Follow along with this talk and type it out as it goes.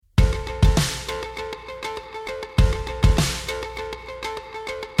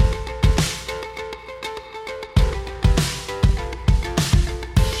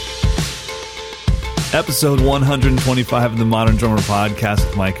Episode 125 of the Modern Drummer Podcast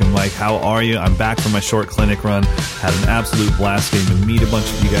with Mike and Mike. How are you? I'm back from my short clinic run. Had an absolute blast getting to meet a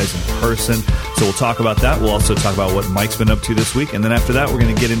bunch of you guys in person. So we'll talk about that. We'll also talk about what Mike's been up to this week. And then after that, we're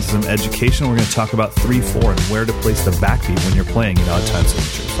going to get into some education. We're going to talk about 3/4 and where to place the backbeat when you're playing in odd time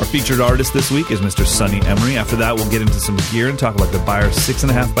signatures. Our featured artist this week is Mr. Sonny Emory. After that, we'll get into some gear and talk about the Beier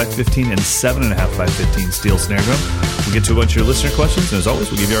 6.5x15 and 7.5x15 steel snare drum. We'll get to a bunch of your listener questions. And as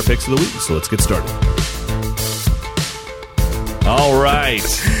always, we'll give you our picks of the week. So let's get started. All right.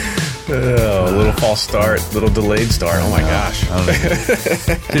 A little false start, little delayed start. Oh my gosh.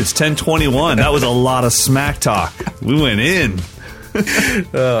 It's 10:21. That was a lot of smack talk. We went in.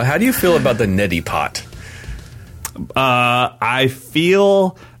 How do you feel about the neti pot? I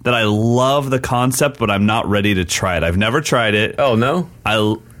feel that I love the concept, but I'm not ready to try it. I've never tried it. Oh, no?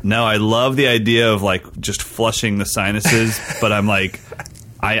 I love the idea of like just flushing the sinuses, but I'm like...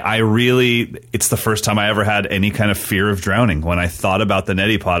 I really, it's the first time I ever had any kind of fear of drowning. When I thought about the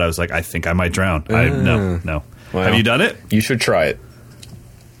neti pot, I was like, I think I might drown. No. Well, have you done it? You should try it.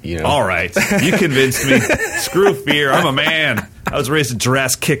 You know. All right. You convinced me. Screw fear. I'm a man. I was raised at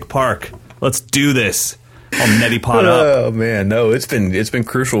Jurassic Park. Let's do this. I'll neti pot up. Oh, man. No, it's been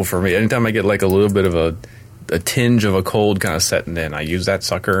crucial for me. Anytime I get like a little bit of a tinge of a cold kind of setting in, I use that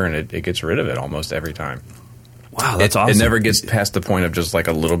sucker and it gets rid of it almost every time. Wow, that's awesome. It never gets past the point of just like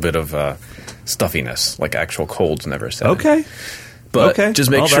a little bit of stuffiness, like actual colds never set in. Okay. But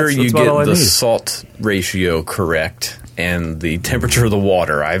just make sure you get the salt ratio correct and the temperature of the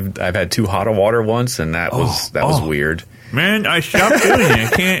water. I've had too hot of water once, and that was weird. Man, I stopped doing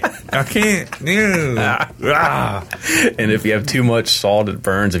it. I can't. And if you have too much salt, it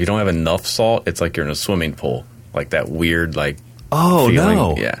burns. If you don't have enough salt, it's like you're in a swimming pool. Like that weird, like, feeling.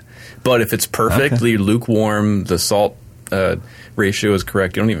 No. Yeah. But if it's perfectly lukewarm, the salt ratio is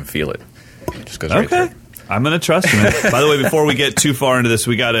correct, you don't even feel it. It just goes right through. I'm going to trust you, man. By the way, before we get too far into this,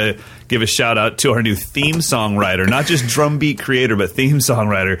 we got to give a shout out to our new theme song writer, not just drum beat creator, but theme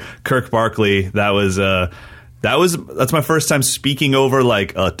songwriter, Kirk Barkley. That's my first time speaking over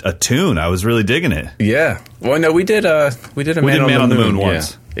like a tune. I was really digging it. Yeah. Well, no, we did Man on the Moon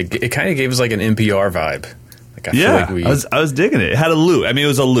once. Yeah. It kind of gave us like an NPR vibe. I was digging it. It had a loop. I mean, it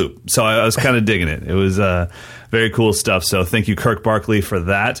was a loop, so I was kind of digging it. It was very cool stuff. So thank you, Kirk Barkley, for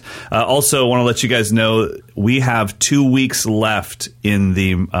that. Also, want to let you guys know we have 2 weeks left in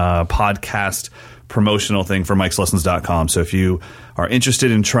the podcast promotional thing for Mike'sLessons.com. So if you are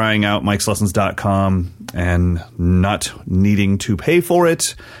interested in trying out Mike'sLessons.com and not needing to pay for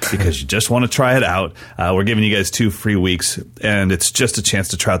it because you just want to try it out, we're giving you guys 2 free weeks, and it's just a chance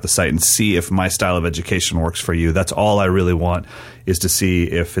to try out the site and see if my style of education works for you. That's all I really want, is to see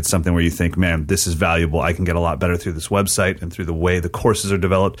if it's something where you think, man, this is valuable. I can get a lot better through this website and through the way the courses are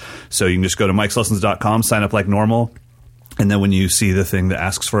developed. So you can just go to Mike'sLessons.com, sign up like normal. And then when you see the thing that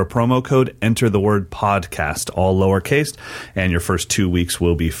asks for a promo code, enter the word podcast, all lowercase, and your first 2 weeks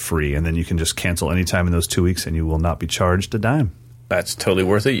will be free. And then you can just cancel anytime in those 2 weeks, and you will not be charged a dime. That's totally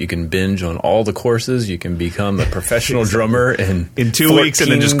worth it. You can binge on all the courses. You can become a professional drummer in 2 weeks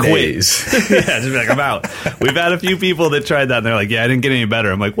and then just quit. Yeah, just be like, I'm out. We've had a few people that tried that, and they're like, yeah, I didn't get any better.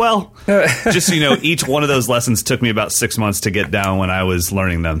 I'm like, well, just so you know, each one of those lessons took me about 6 months to get down when I was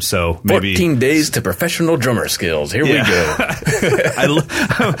learning them. So maybe 14 days to professional drummer skills. Here we go.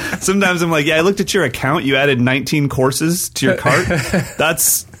 Sometimes I'm like, yeah, I looked at your account. You added 19 courses to your cart.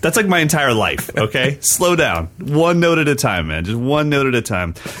 That's like my entire life, okay? Slow down. One note at a time, man. Just one note at a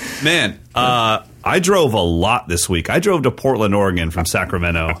time. Man, I drove a lot this week. I drove to Portland, Oregon from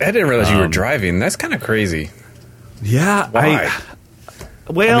Sacramento. I didn't realize you were driving. That's kind of crazy. Yeah. Why?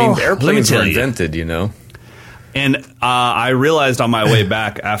 Airplanes were invented, you know? And I realized on my way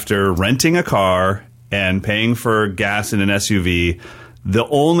back, after renting a car and paying for gas in an SUV, the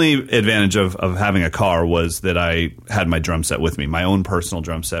only advantage of having a car was that I had my drum set with me, my own personal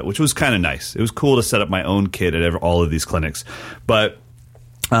drum set, which was kind of nice. It was cool to set up my own kit at all of these clinics. But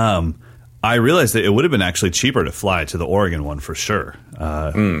I realized that it would have been actually cheaper to fly to the Oregon one for sure,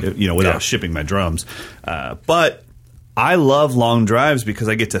 without shipping my drums. But I love long drives because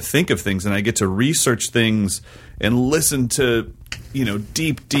I get to think of things and I get to research things and listen to,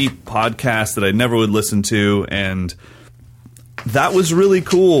 deep podcasts that I never would listen to. And that was really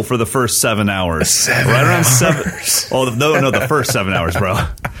cool for the first 7 hours. Around 7. Oh, no, the first 7 hours, bro.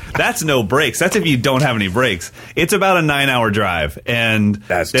 That's no breaks. That's if you don't have any breaks. It's about a 9-hour drive. And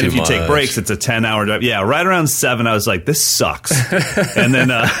then if you take breaks, it's a 10-hour drive. Yeah, right around 7, I was like, this sucks. And then,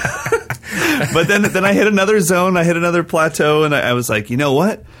 but then I hit another zone. I hit another plateau. And I was like, you know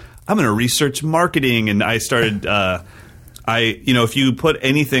what? I'm going to research marketing. And I started if you put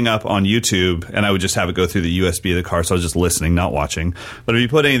anything up on YouTube, and I would just have it go through the USB of the car, so I was just listening, not watching. But if you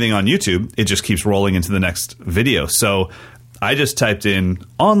put anything on YouTube, it just keeps rolling into the next video. So I just typed in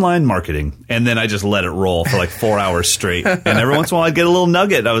online marketing, and then I just let it roll for like 4 hours straight. And every once in a while, I'd get a little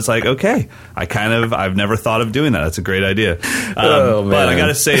nugget. I was like, okay, I've never thought of doing that. That's a great idea. But I got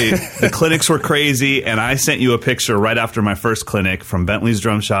to say, the clinics were crazy, and I sent you a picture right after my first clinic from Bentley's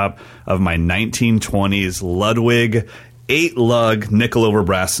Drum Shop of my 1920s Ludwig 8-lug nickel over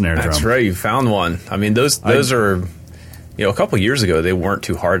brass snare drum. That's right. You found one. I mean, those are... a couple years ago, they weren't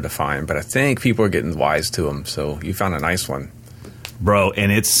too hard to find, but I think people are getting wise to them, so you found a nice one. Bro,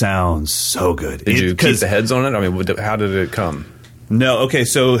 and it sounds so good. Did you keep the heads on it? I mean, how did it come? No, okay,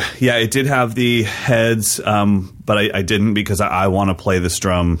 so, yeah, it did have the heads, but I didn't because I want to play this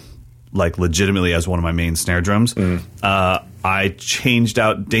drum, like, legitimately as one of my main snare drums. I changed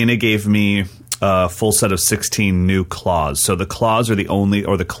out, Dana gave me a full set of 16 new claws. So the claws are the only,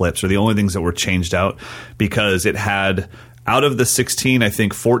 or the clips are the only things that were changed out because it had... Out of the 16, I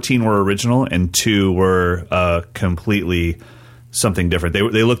think 14 were original and 2 were completely something different.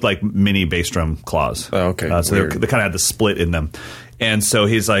 They looked like mini bass drum claws. Oh, okay. So they kind of had the split in them. And so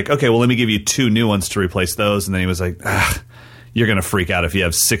he's like, okay, well, let me give you 2 new ones to replace those. And then he was like, you're going to freak out if you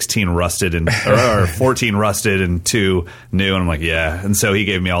have 16 rusted or 14 rusted and 2 new. And I'm like, yeah. And so he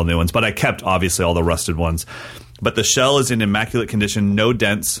gave me all new ones. But I kept, obviously, all the rusted ones. But the shell is in immaculate condition, no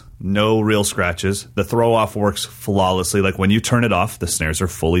dents, no real scratches. The throw-off works flawlessly. Like when you turn it off, the snares are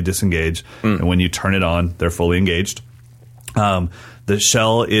fully disengaged. And when you turn it on, they're fully engaged. The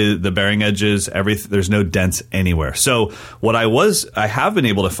shell is the bearing edges, there's no dents anywhere. So what I have been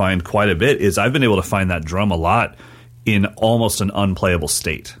able to find quite a bit is I've been able to find that drum a lot in almost an unplayable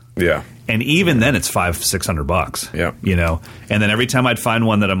state. Yeah. And even then it's $500-600. Yeah. And then every time I'd find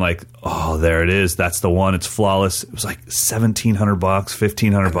one that I'm like, oh, there it is. That's the one. It's flawless. It was like $1,700,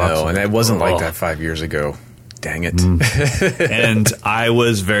 $1,500. No, and it wasn't like that 5 years ago. Dang it. And I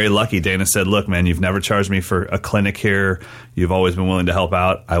was very lucky. Dana said, look, man, you've never charged me for a clinic here. You've always been willing to help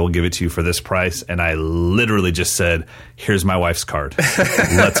out. I will give it to you for this price. And I literally just said, here's my wife's card.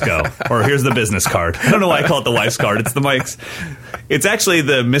 Let's go. Or here's the business card. I don't know why I call it the wife's card. It's the Mike's. It's actually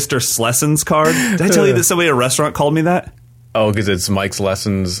the Mr. Slesson's card. Did I tell you that somebody at a restaurant called me that? Oh, because it's Mike's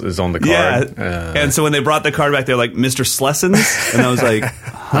Lessons is on the card. Yeah. And so when they brought the card back, they're like, Mr. Slesson's? And I was like,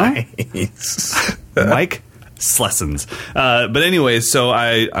 huh? Nice. Mike Slesson's. But anyway, so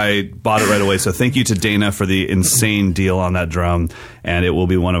I bought it right away. So thank you to Dana for the insane deal on that drum. And it will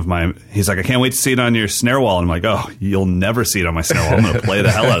be one of my... He's like, I can't wait to see it on your snare wall. And I'm like, oh, you'll never see it on my snare wall. I'm going to play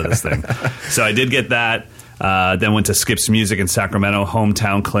the hell out of this thing. So I did get that. Then went to Skip's Music in Sacramento,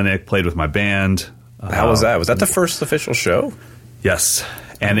 hometown clinic, played with my band. How was that? Was that the first official show? Yes.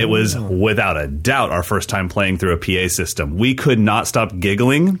 And it was, without a doubt, our first time playing through a PA system. We could not stop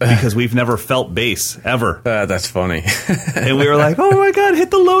giggling because we've never felt bass, ever. That's funny. And we were like, oh, my God,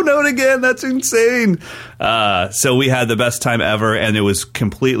 hit the low note again. That's insane. So we had the best time ever, and it was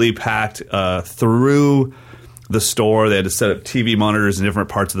completely packed through the store. They had to set up TV monitors in different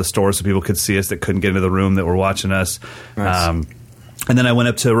parts of the store so people could see us that couldn't get into the room that were watching us. Nice. And then I went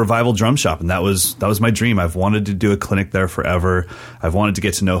up to Revival Drum Shop, and that was my dream. I've wanted to do a clinic there forever. I've wanted to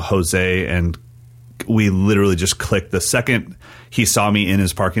get to know Jose, and we literally just clicked. The second he saw me in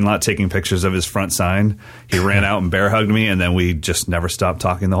his parking lot taking pictures of his front sign, he ran out and bear hugged me, and then we just never stopped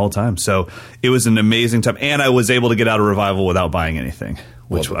talking the whole time. So it was an amazing time, and I was able to get out of Revival without buying anything,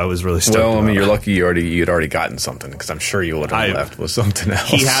 which I was really stoked about. I mean, you're lucky you'd already gotten something, because I'm sure you would have left with something else.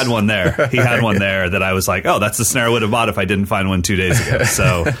 He had one there. He had one there that I was like, oh, that's the snare I would have bought if I didn't find one 2 days ago.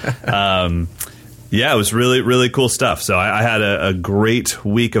 So, yeah, it was really, really cool stuff. So I had a great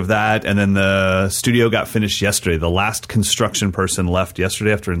week of that, and then the studio got finished yesterday. The last construction person left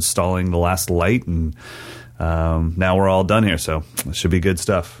yesterday after installing the last light, and now we're all done here. So it should be good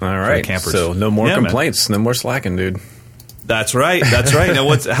stuff. All right. Campers. So no more complaints. No more slacking, dude. That's right. That's right.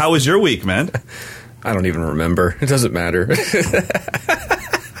 Now, how was your week, man? I don't even remember. It doesn't matter.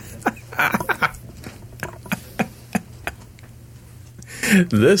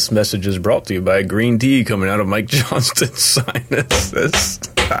 This message is brought to you by green tea coming out of Mike Johnston's sinuses.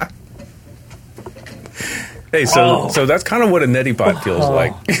 Hey, so that's kind of what a neti pot feels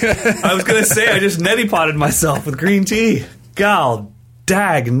like. I was going to say, I just neti potted myself with green tea. God,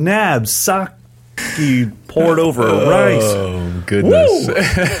 dag, nab, sock. Poured over rice. Oh,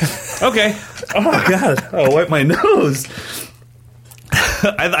 goodness. Okay. Oh, God. I'll wipe my nose.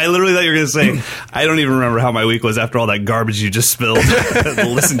 I literally thought you were going to say, I don't even remember how my week was after all that garbage you just spilled.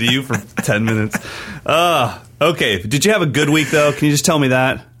 Listen to you for 10 minutes. Okay. Did you have a good week, though? Can you just tell me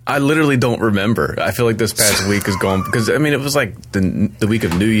that? I literally don't remember. I feel like this past week is gone because, I mean, it was like the week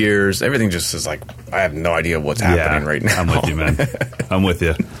of New Year's. Everything just is like, I have no idea what's happening right now. I'm with you, man. I'm with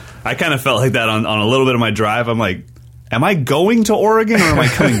you. I kind of felt like that on a little bit of my drive. I'm like, am I going to Oregon or am I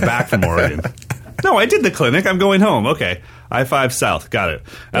coming back from Oregon? No, I did the clinic. I'm going home. Okay. I-5 South. Got it.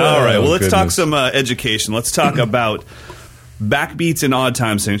 All right. Well, let's talk some education. Let's talk about backbeats and odd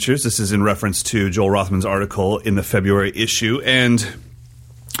time signatures. This is in reference to Joel Rothman's article in the February issue. And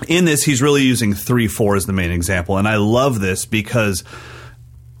in this, he's really using 3/4 as the main example. And I love this because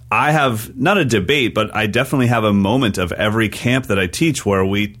I have not a debate, but I definitely have a moment of every camp that I teach where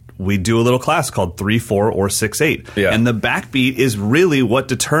we do a little class called 3/4 or 6/8. Yeah. And the backbeat is really what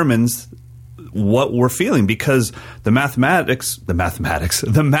determines what we're feeling because the math works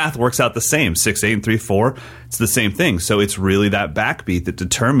out the same. 6/8 and 3/4, it's the same thing. So it's really that backbeat that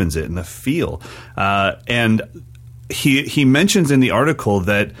determines it and the feel. And he mentions in the article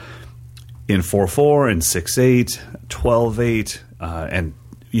that in 4/4 and 6/8, 12/8, and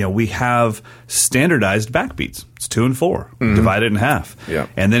we have standardized backbeats. It's 2 and 4, divided in half. Yeah.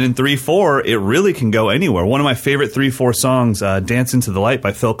 And then in 3/4, it really can go anywhere. One of my favorite 3/4 songs, "Dance Into the Light"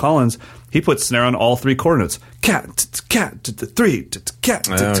 by Phil Collins, he puts snare on all 3 quarter notes. Cat, cat, 3, cat, cat.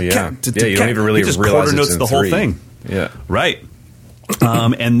 Yeah, you don't even he really just realize quarter notes it's in the whole 3. thing. Yeah, right.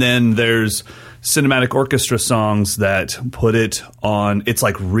 And then there's cinematic orchestra songs that put it on. It's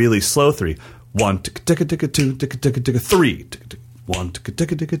like really slow 3. 1 ticka ticka 2 ticka ticka ticka 3. 1 ticka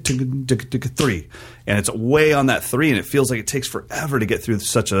ticka ticka ticka ticka 3, and it's way on that 3, and it feels like it takes forever to get through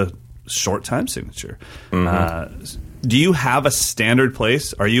such a short time signature. Do you have a standard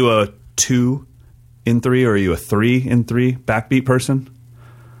place? Are you a 2 in 3 or are you a 3 in 3 backbeat person?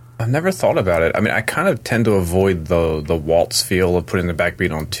 I've never thought about it. I mean, I kind of tend to avoid the waltz feel of putting the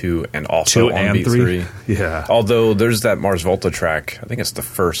backbeat on 2 and also 2 on and beat 3. Yeah. Although there's that Mars Volta track, I think it's the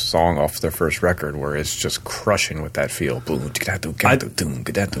first song off their first record where it's just crushing with that feel. I mean, it's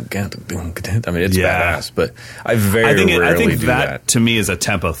badass, but I rarely do that. To me is a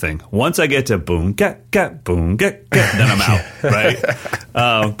tempo thing. Once I get to boom, get, boom, get, then I'm out, right?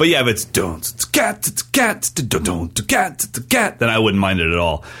 But yeah, if it's get, then I wouldn't mind it at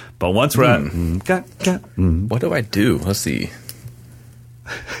all. But once we're at what do I do? Let's see.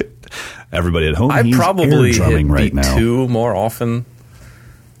 Everybody at home, I probably hit right beat 2 more often,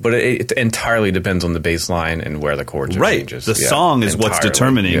 but it entirely depends on the bass line and where the chords are changes. The song is what's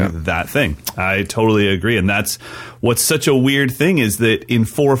determining that thing. I totally agree, and that's what's such a weird thing is that in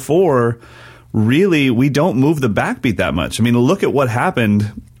 4/4, really we don't move the backbeat that much. I mean, look at what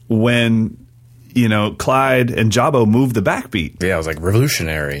happened when Clyde and Jabo moved the backbeat. Yeah, it was like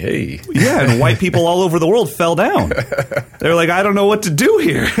revolutionary. Hey. Yeah, and white people all over the world fell down. They're like, I don't know what to do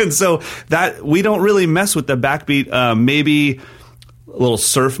here. And so that we don't really mess with the backbeat. Maybe a little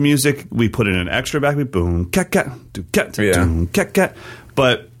surf music, we put in an extra backbeat. Boom, cat, cat, do cat, doom, cat, cat.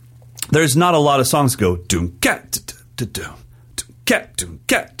 But there's not a lot of songs that go doom, cat, doom, cat, doom,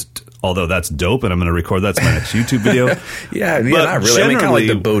 cat. Although that's dope, and I'm going to record that's my next YouTube video. Yeah, not really. I mean, kind of like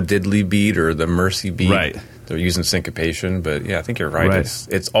the Bo Diddley beat or the Mercy beat. Right. They're using syncopation, but yeah, I think you're right.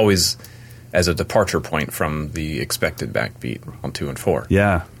 It's always as a departure point from the expected backbeat on 2 and 4.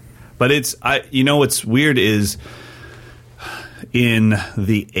 Yeah, but what's weird is in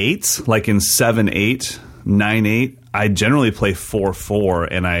the 8s, like in 7/8, 9/8, I generally play 4/4,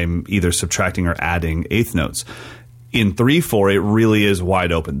 and I'm either subtracting or adding 8th notes. In 3/4, it really is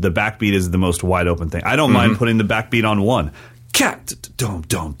wide open. The backbeat is the most wide open thing. I don't mind putting the backbeat on 1. Cat, dome,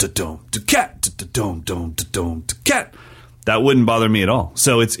 dome, dome, cat, dome, dome, dome, cat. That wouldn't bother me at all.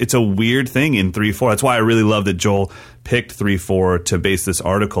 So it's a weird thing in 3/4. That's why I really love that Joel picked 3/4 to base this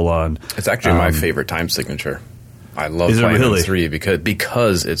article on. It's actually my favorite time signature. I love playing in 3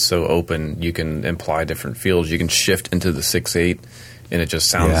 because it's so open. You can imply different feels. You can shift into the 6/8, and it just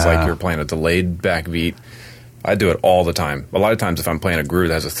sounds like you're playing a delayed backbeat. I do it all the time. A lot of times if I'm playing a groove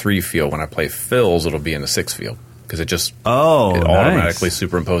that has a 3 feel, when I play fills, it'll be in a 6 feel. Because it just automatically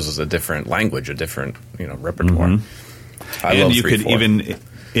superimposes a different language, a different repertoire. And you could even,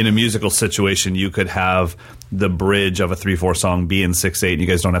 in a musical situation, you could have the bridge of a 3/4 song be in 6/8, and you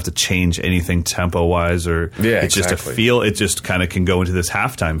guys don't have to change anything tempo-wise. It's just a feel. It just kind of can go into this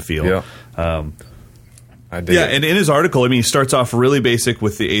halftime feel. Yeah. And in his article, he starts off really basic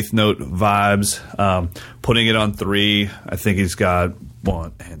with the 8th note vibes, putting it on 3. I think he's got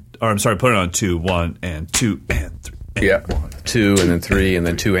putting it on 2, 1 and 2 and 3. And 1, 2 and then 3 and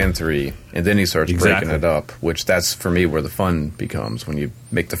then 2 and 3. And then he starts breaking it up, which that's for me where the fun becomes. When you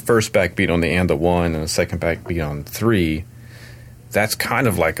make the first backbeat on the and the 1 and the second backbeat on 3, that's kind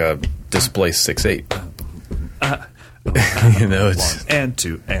of like a displaced 6/8. You know, it's 1 and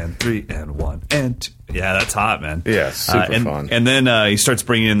 2 and 3 and 1 and 2. Yeah, that's hot, man. Yeah, super fun. And then he starts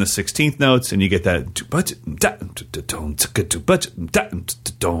bringing in the 16th notes, and you get that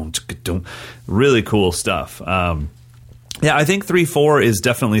really cool stuff. Yeah, I think 3/4 is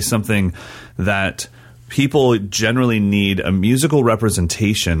definitely something that people generally need a musical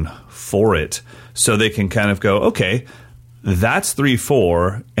representation for it, so they can kind of go, okay, that's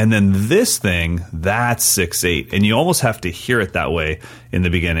 3/4, and then this thing, that's 6/8, and you almost have to hear it that way in the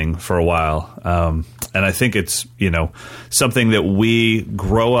beginning for a while. And I think it's, you know, something that we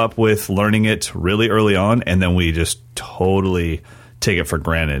grow up with learning it really early on, and then we just totally take it for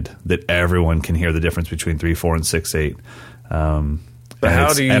granted that everyone can hear the difference between 3/4 and 6/8. But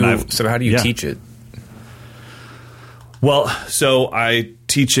how do you teach it? Well, so I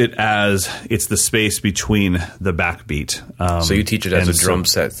teach it as it's the space between the backbeat. So you teach it as a drum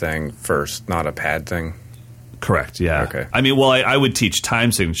set thing first, not a pad thing? Correct, yeah. Okay. I mean, well, I would teach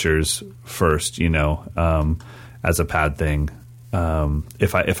time signatures first, you know, as a pad thing,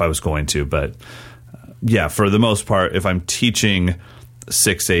 if I was going to. But, yeah, for the most part, if I'm teaching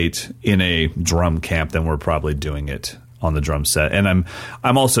 6/8 in a drum camp, then we're probably doing it on the drum set. And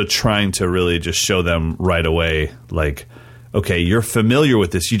I'm also trying to really just show them right away, like, okay, you're familiar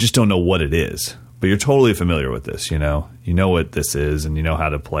with this, you just don't know what it is, but you're totally familiar with this, you know what this is, and you know how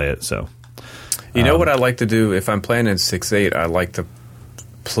to play it. So you know what I like to do if I'm playing in 6/8, I like to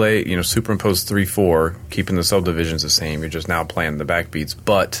play, you know, superimpose 3/4, keeping the subdivisions the same. You're just now playing the backbeats,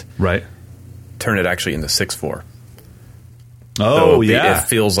 but right, turn it actually into 6/4. Oh, so yeah. It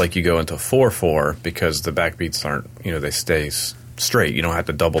feels like you go into 4/4 because the backbeats aren't, you know, they stay straight. You don't have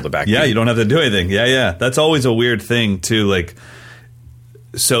to double the backbeat. Yeah, you don't have to do anything. Yeah. That's always a weird thing, too. Like,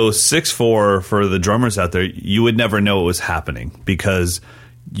 so 6/4 for the drummers out there, you would never know it was happening because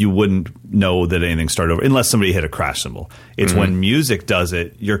you wouldn't know that anything started over unless somebody hit a crash cymbal. It's when music does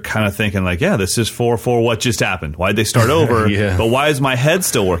it, you're kind of thinking like, yeah, this is 4/4. What just happened? Why'd they start over? Yeah. But why is my head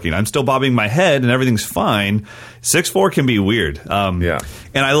still working? I'm still bobbing my head and everything's fine. 6/4 can be weird. Yeah.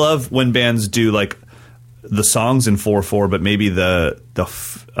 And I love when bands do like the songs in 4/4, but maybe the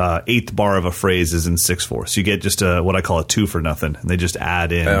eighth bar of a phrase is in 6/4. So you get just what I call a 2 for nothing, and they just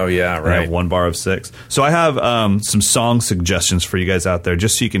add in. Oh yeah, right. 1 bar of 6. So I have some song suggestions for you guys out there,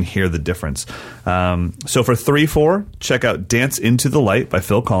 just so you can hear the difference. So for 3/4, check out "Dance Into the Light" by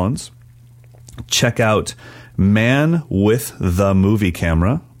Phil Collins. Check out "Man with the Movie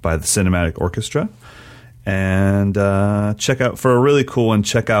Camera" by the Cinematic Orchestra, and check out, for a really cool one,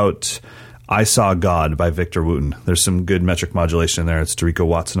 check out "I Saw God" by Victor Wooten. There's some good metric modulation in there. It's Tariko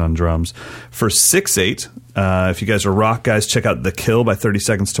Watson on drums. For 6/8, if you guys are rock guys, check out "The Kill" by 30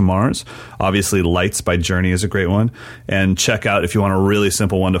 Seconds to Mars. Obviously, "Lights" by Journey is a great one. And check out, if you want a really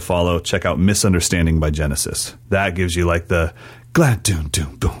simple one to follow, check out "Misunderstanding" by Genesis. That gives you like the glad doom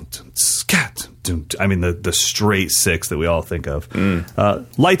doom boom scat doom. I mean the straight 6 that we all think of.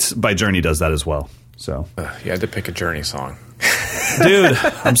 "Lights" by Journey does that as well. So you had to pick a Journey song. Dude,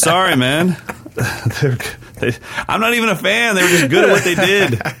 I'm sorry, man. I'm not even a fan. They were just good at what they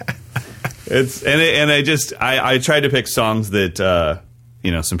did. I tried to pick songs that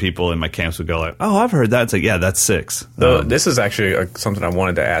some people in my camps would go like, "Oh, I've heard that." It's like, yeah, that's 6. So this is actually something I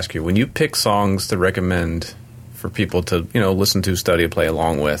wanted to ask you. When you pick songs to recommend for people to listen to, study, play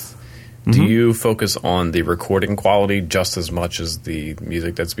along with, do you focus on the recording quality just as much as the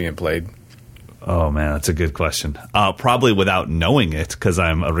music that's being played? Oh, man, that's a good question. Probably without knowing it, because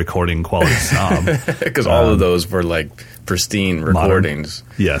I'm a recording quality snob. Because all of those were like pristine recordings.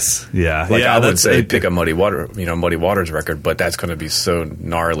 Modern. Yes, yeah. Like I would say pick a Muddy Waters record, but that's going to be so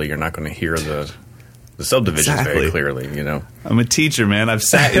gnarly, you're not going to hear the subdivisions very clearly, I'm a teacher, man. I've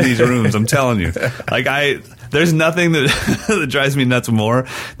sat in these rooms, I'm telling you. There's nothing that drives me nuts more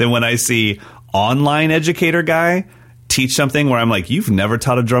than when I see online educator guy teach something where I'm like, you've never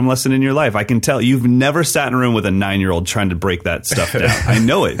taught a drum lesson in your life. I can tell you've never sat in a room with a 9-year-old trying to break that stuff down. I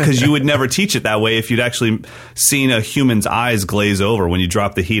know it, because you would never teach it that way if you'd actually seen a human's eyes glaze over when you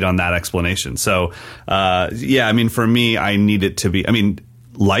drop the heat on that explanation. So, for me, I need it to be,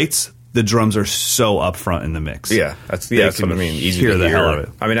 lights, the drums are so up front in the mix. Yeah, that's what I mean. Easy to hear. The hell of it.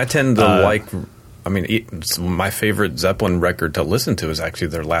 I tend to my favorite Zeppelin record to listen to is actually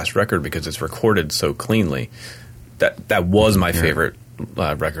their last record because it's recorded so cleanly. That was my favorite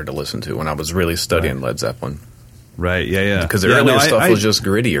record to listen to when I was really studying Led Zeppelin. Right, yeah. Because the earlier stuff was just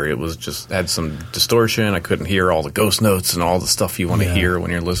grittier. It was just had some distortion. I couldn't hear all the ghost notes and all the stuff you want to hear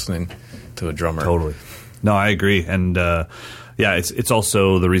when you're listening to a drummer. Totally. No, I agree. And it's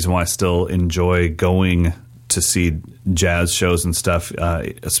also the reason why I still enjoy going to see jazz shows and stuff,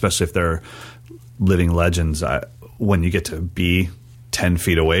 especially if they're living legends. when you get to be 10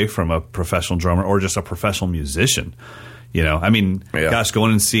 feet away from a professional drummer or just a professional musician. You know, I mean, gosh,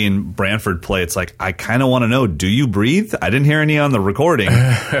 going and seeing Branford play, it's like, I kind of want to know, do you breathe? I didn't hear any on the recording.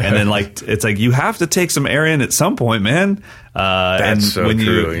 And then, like, it's like, you have to take some air in at some point, man. That's and so when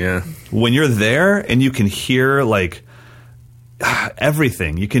true, when you're there and you can hear, like,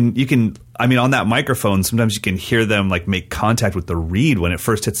 everything, you can, I mean, on that microphone, sometimes you can hear them, like, make contact with the reed when it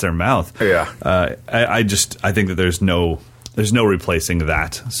first hits their mouth. Yeah. I think that there's no replacing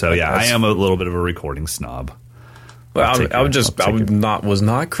that. So, I am a little bit of a recording snob. Well, was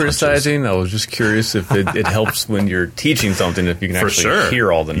not criticizing. I was just curious if it helps when you're teaching something, if you can actually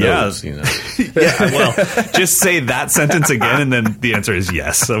hear all the notes. You know? Well, just say that sentence again, and then the answer is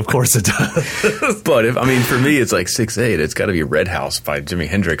yes. Of course it does. But for me, it's like 6/8. It's got to be Red House by Jimi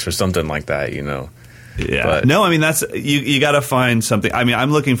Hendrix or something like that. You know. Yeah. But, no, I mean, that's you got to find something. I mean,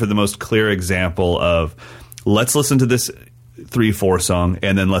 I'm looking for the most clear example of, let's listen to this 3/4 song,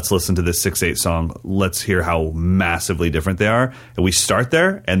 and then let's listen to this 6/8 song. Let's hear how massively different they are. And we start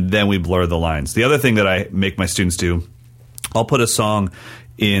there, and then we blur the lines. The other thing that I make my students do, I'll put a song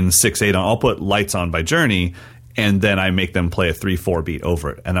in 6/8 on. I'll put Lights On by Journey, and then I make them play a 3/4 beat over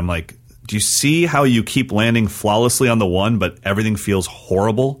it. And I'm like, do you see how you keep landing flawlessly on the one, but everything feels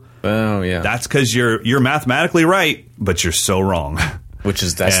horrible? Oh, yeah. That's because you're mathematically right, but you're so wrong. Which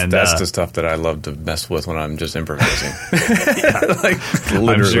is that's the stuff that I love to mess with when I'm just improvising.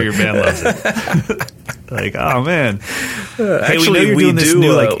 I'm sure your band loves it. Like, oh man, hey, we know you're doing this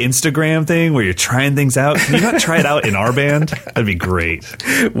new like Instagram thing where you're trying things out. Can you not try it out in our band? That'd be great.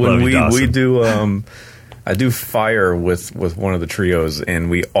 When we do, I do Fire with one of the trios,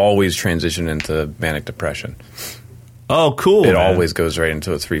 and we always transition into manic depression. Oh, cool! It always goes right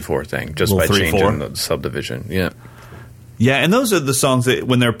into a 3/4 thing, just by changing the subdivision. Yeah. Yeah, and those are the songs that,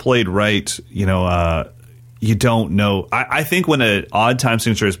 when they're played right, you know, you don't know. I think when an odd time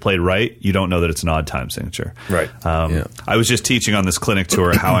signature is played right, you don't know that it's an odd time signature. Right. I was just teaching on this clinic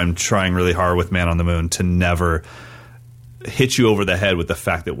tour how I'm trying really hard with Man on the Moon to never hit you over the head with the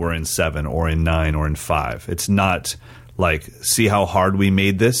fact that we're in 7 or in 9 or in 5. It's not like, see how hard we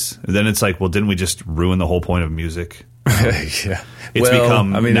made this? And then it's like, well, didn't we just ruin the whole point of music? Yeah. It's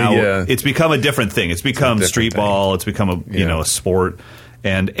become a different thing. It's become street ball. It's become a sport.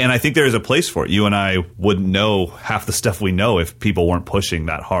 And I think there is a place for it. You and I wouldn't know half the stuff we know if people weren't pushing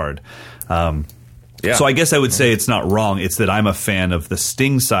that hard. So I guess I would say it's not wrong. It's that I'm a fan of the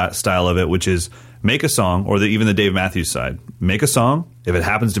Sting style of it, which is make a song, or even the Dave Matthews side. Make a song. If it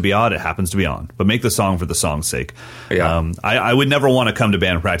happens to be odd, it happens to be on. But make the song for the song's sake. Yeah. I would never want to come to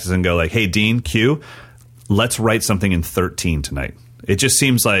band practice and go like, hey, Dean, Q, let's write something in 13 tonight. It just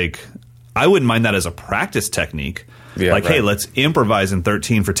seems like I wouldn't mind that as a practice technique. Yeah, like, hey, let's improvise in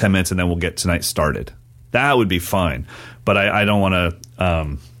 13 for 10 minutes and then we'll get tonight started. That would be fine. But I don't want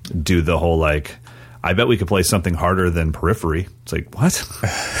to do the whole, like, I bet we could play something harder than Periphery. It's like, what?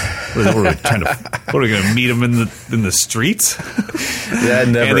 What are we going to meet them in the streets? Yeah,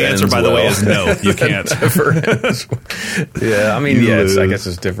 never. And the answer, by the way, is no. You can't. Yeah, I mean, I guess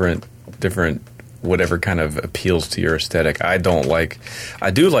it's different. Whatever kind of appeals to your aesthetic. I do like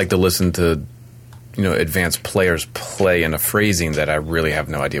to listen to, advanced players play in a phrasing that I really have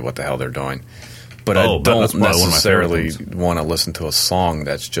no idea what the hell they're doing. But I don't necessarily want to listen to a song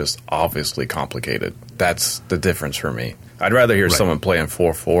that's just obviously complicated. That's the difference for me. I'd rather hear someone play in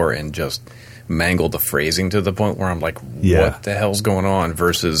 4/4 and just mangle the phrasing to the point where I'm like, what the hell's going on?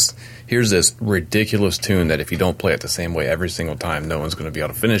 Versus, here's this ridiculous tune that if you don't play it the same way every single time, no one's going to be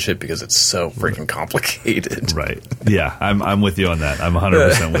able to finish it because it's so freaking complicated. Right. Yeah, I'm with you on that. I'm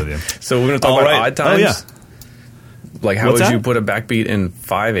 100% with you. So we're going to talk about odd times? Oh, yeah. Like, how would you put a backbeat in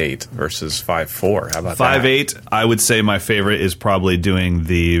 5/8 versus 5/4? How about 5/8, I would say my favorite is probably doing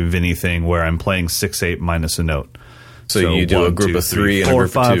the Vinny thing where I'm playing 6/8 minus a note. So you do a group of 3 and a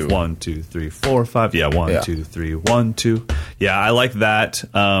group of 2. 1, 2, 3, 4, 5. Yeah, 1, 2, 3, 1, 2. Yeah, I like that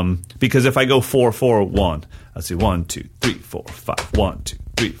because if I go 4/4, 1, let's see, 1, 2, 3, 4, 5. 1, 2,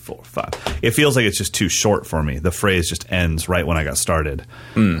 3, 4, 5. It feels like it's just too short for me. The phrase just ends right when I got started.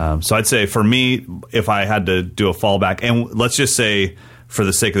 So I'd say for me, if I had to do a fallback, and let's just say for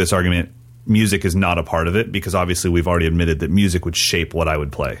the sake of this argument, music is not a part of it because obviously we've already admitted that music would shape what I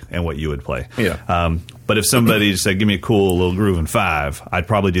would play and what you would play. Yeah. But if somebody said, give me a cool little groove in 5, I'd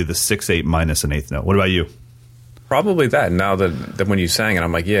probably do the 6/8 minus an eighth note. What about you? Probably that. Now that when you sang it,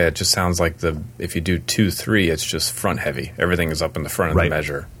 I'm like, yeah, it just sounds like if you do 2/3, it's just front heavy. Everything is up in the front of the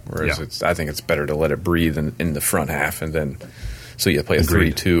measure. Whereas I think it's better to let it breathe in the front half, and then so you play a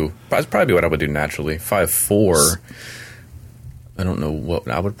 3/2. That's probably what I would do naturally. 5/4. I don't know what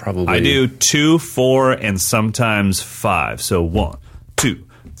I would probably. I do 2, 4, and sometimes 5. So 1, 2,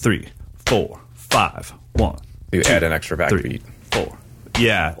 3, 4, 5. 1. You add an extra backbeat. 4.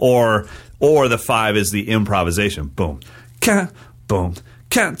 Yeah, or the 5 is the improvisation. Boom, cat, boom,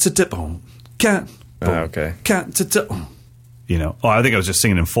 cat, boom, cat. Okay. Cat, you know. Oh, I think I was just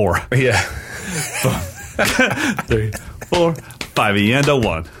singing in 4. Yeah. 3, 4, 5. And a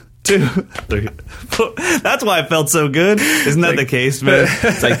 1, 2, 3, 4. That's why it felt so good. Isn't that the case, man?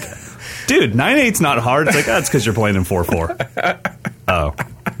 It's like, dude, 9/8's not hard. It's like, it's because you're playing in 4/4. Oh,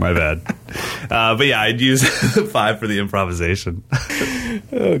 my bad. But yeah, I'd use 5 for the improvisation.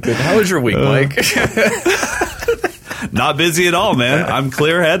 Oh, good. How was your week, Mike? Not busy at all, man. I'm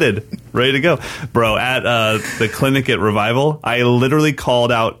clear-headed, ready to go. Bro, at the clinic at Revival, I literally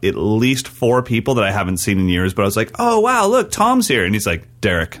called out at least 4 people that I haven't seen in years, but I was like, oh, wow, look, Tom's here. And he's like,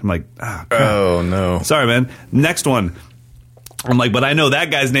 Derek. I'm like, oh, no. Sorry, man. Next one. I'm like, but I know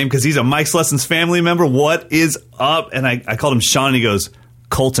that guy's name because he's a Mike's Lessons family member. What is up? And I called him Sean, and he goes,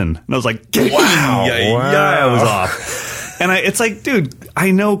 Colton. And I was like, wow. I was off. And it's like, dude, I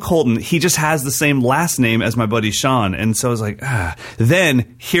know Colton. He just has the same last name as my buddy Sean. And so I was like,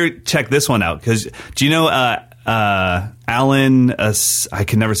 Then, here, check this one out. Because do you know Alan, I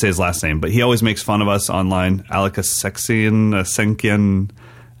can never say his last name, but he always makes fun of us online. Senkian.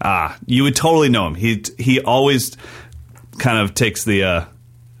 You would totally know him. He always kind of takes the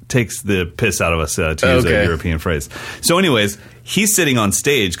piss out of us, to use a European phrase. So anyways, he's sitting on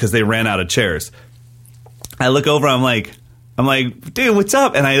stage because they ran out of chairs. I look over, I'm like, dude, what's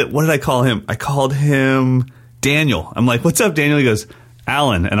up? And what did I call him? I called him Daniel. I'm like, what's up, Daniel? He goes,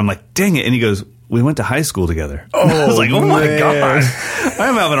 Alan. And I'm like, dang it. And he goes, we went to high school together. Oh, I was like, oh my God.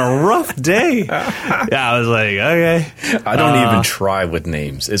 I'm having a rough day. Yeah, I was like, okay. I don't even try with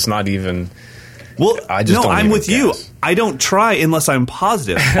names. It's not even. Well, I'm with you. Guess. I don't try unless I'm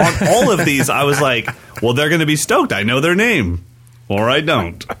positive. On all of these, I was like, well, they're going to be stoked. I know their name. Or I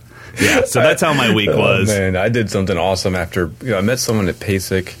don't. Yeah, so that's how my week was. Oh, man, I did something awesome after I met someone at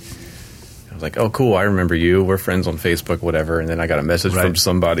PASIC. I was like, oh, cool, I remember you. We're friends on Facebook, whatever. And then I got a message from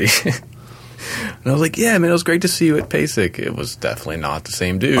somebody. And I was like, yeah, man, it was great to see you at PASIC. It was definitely not the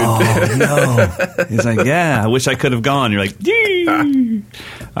same dude. Oh, no. He's like, yeah, I wish I could have gone. You're like, yee,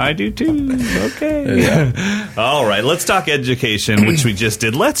 I do too. Okay. Yeah. All right, let's talk education, which we just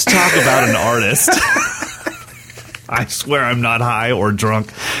did. Let's talk about an artist. I swear I'm not high or drunk.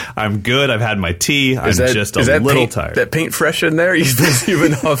 I'm good. I've had my tea. I'm just a little tired. That paint fresh in there? You've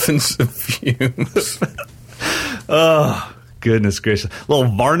been huffing some fumes. Oh, goodness gracious. A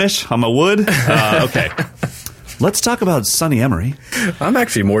little varnish on my wood. Okay. Let's talk about Sonny Emory. I'm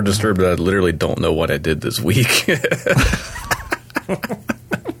actually more disturbed that I literally don't know what I did this week.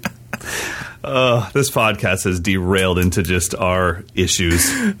 This podcast has derailed into just our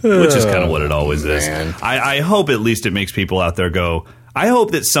issues, which is kind of what it always is. I hope at least it makes people out there go, I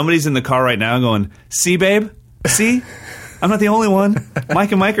hope that somebody's in the car right now going, see, babe? See? I'm not the only one.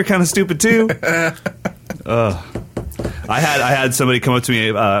 Mike and Mike are kind of stupid, too. I had somebody come up to me,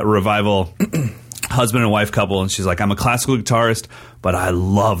 Revival, husband and wife couple, and she's like, I'm a classical guitarist, but I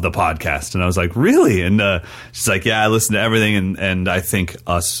love the podcast. And I was like, really? And she's like, yeah, I listen to everything, and I think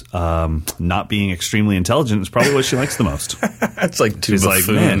us not being extremely intelligent is probably what she likes the most. That's like two she's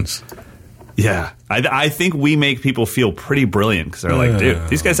buffoons. Like, man, yeah. I think we make people feel pretty brilliant because they're like, dude,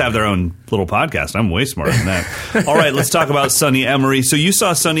 these guys have their own little podcast. I'm way smarter than that. All right, let's talk about Sonny Emory. So you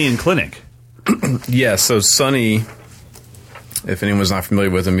saw Sonny in clinic. Yeah, so Sonny, if anyone's not familiar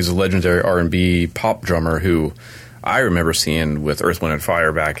with him, he's a legendary R&B pop drummer who I remember seeing with Earth, Wind &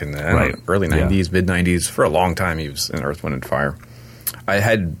 Fire back in the early 90s, mid-90s. For a long time, he was in Earth, Wind & Fire. I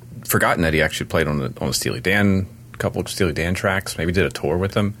had forgotten that he actually played on a Steely Dan, a couple of Steely Dan tracks, maybe did a tour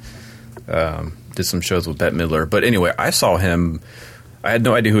with them, did some shows with Bette Midler. But anyway, I saw him. I had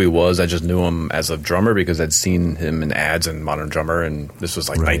no idea who he was. I just knew him as a drummer because I'd seen him in ads in Modern Drummer, and this was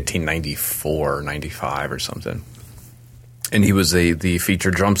like 1994, 95 or something. And he was the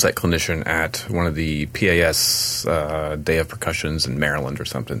featured drum set clinician at one of the PAS Day of Percussions in Maryland or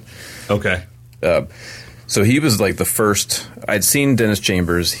something. Okay. So he was like the first. I'd seen Dennis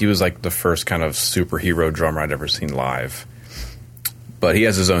Chambers. He was like the first kind of superhero drummer I'd ever seen live. But he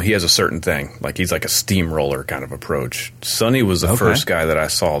has his own. He has a certain thing. Like he's like a steamroller kind of approach. Sonny was the first guy that I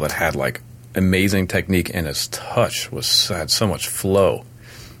saw that had like amazing technique, and his touch had so much flow.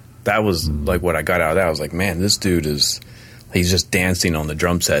 That was like what I got out of that. I was like, man, this dude is. He's just dancing on the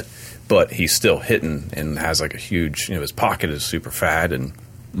drum set, but he's still hitting and has like a huge. His pocket is super fat, and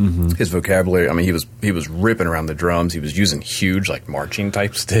his vocabulary. I mean, he was ripping around the drums. He was using huge like marching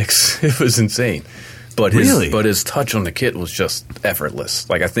type sticks. It was insane. But his touch on the kit was just effortless.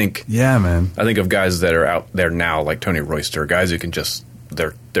 Like I think of guys that are out there now, like Tony Royster, guys who can just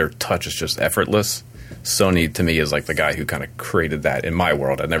their touch is just effortless. Sonny to me is like the guy who kind of created that in my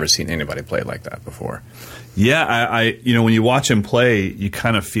world. I've never seen anybody play like that before. Yeah, I when you watch him play, you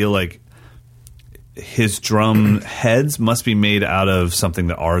kind of feel like his drum heads must be made out of something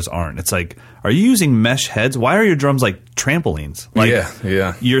that ours aren't. It's like, are you using mesh heads? Why are your drums like trampolines? Like,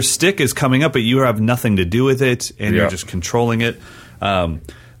 yeah. Your stick is coming up, but you have nothing to do with it, and you're just controlling it.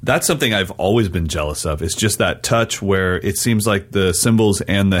 That's something I've always been jealous of. It's just that touch where it seems like the cymbals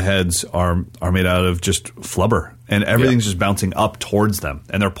and the heads are made out of just flubber, and everything's just bouncing up towards them,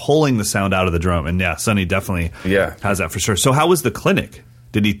 and they're pulling the sound out of the drum. And Sonny definitely has that for sure. So how was the clinic?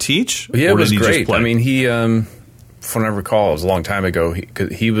 Did he teach? Yeah, it was great. I mean, he, from what I recall, it was a long time ago,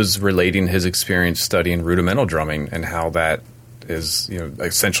 he was relating his experience studying rudimental drumming and how that is,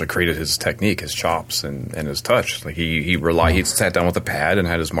 essentially created his technique, his chops, and his touch. Like he sat down with a pad and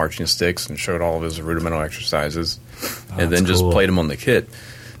had his marching sticks and showed all of his rudimental exercises, and then just played them on the kit.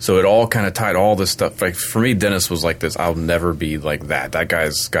 So it all kind of tied all this stuff. Like for me, Dennis was like this. I'll never be like that. That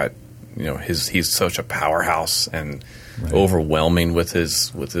guy's got, he's such a powerhouse and overwhelming with his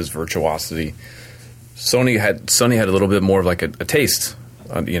virtuosity. Sonny had a little bit more of like a taste.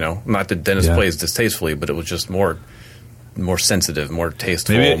 Not that Dennis plays distastefully, but it was just more sensitive, more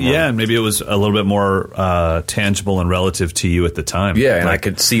tasteful. Maybe it was a little bit more tangible and relative to you at the time. Yeah, and I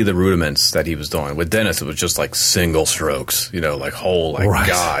could see the rudiments that he was doing. With Dennis, it was just like single strokes,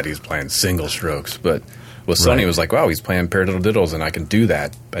 God, he's playing single strokes. But with Sonny, it was like, wow, he's playing paradiddle diddles, and I can do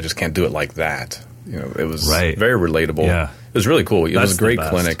that. I just can't do it like that. It was very relatable. Yeah. It was really cool. It was a great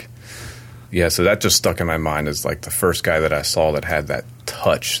clinic. Yeah, so that just stuck in my mind as like the first guy that I saw that had that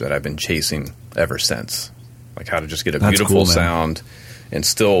touch that I've been chasing ever since. Like how to just get a beautiful sound and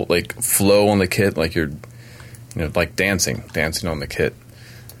still like flow on the kit, like you're, like dancing on the kit.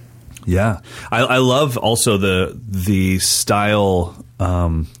 Yeah, I love also the style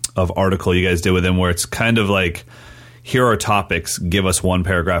of article you guys did with him, where it's kind of like, here are topics, give us one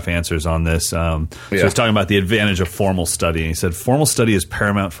paragraph answers on this. So he's talking about the advantage of formal study. And he said, formal study is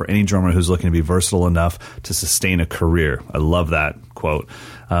paramount for any drummer who's looking to be versatile enough to sustain a career. I love that quote.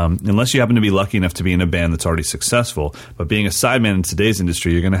 Unless you happen to be lucky enough to be in a band that's already successful. But being a sideman in today's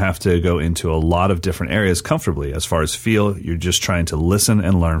industry, you're going to have to go into a lot of different areas comfortably. As far as feel, you're just trying to listen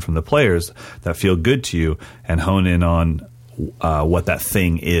and learn from the players that feel good to you and hone in on what that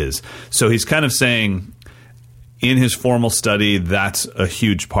thing is. So he's kind of saying, in his formal study, that's a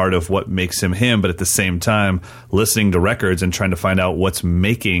huge part of what makes him him. But at the same time, listening to records and trying to find out what's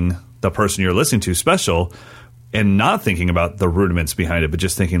making the person you're listening to special, and not thinking about the rudiments behind it, but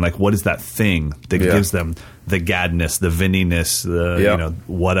just thinking like, what is that thing that gives them the gadness, the vinniness,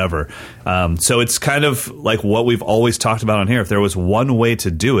 whatever. So it's kind of like what we've always talked about on here. If there was one way to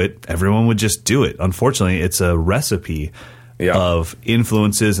do it, everyone would just do it. Unfortunately, it's a recipe of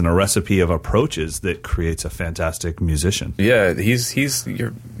influences and a recipe of approaches that creates a fantastic musician. Yeah, you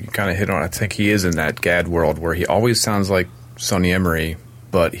kind of hit on. I think he is in that GAD world where he always sounds like Sonny Emory,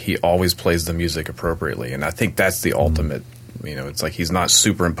 but he always plays the music appropriately, and I think that's the ultimate. It's like he's not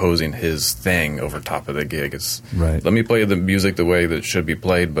superimposing his thing over top of the gig. It's let me play the music the way that it should be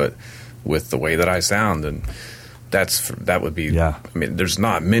played, but with the way that I sound, and that would be. I mean, there's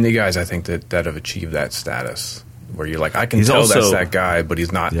not many guys I think that have achieved that status. Where you're like, I can tell that's that guy, but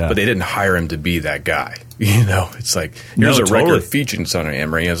he's not. But they didn't hire him to be that guy. It's like here's a record featuring Sonny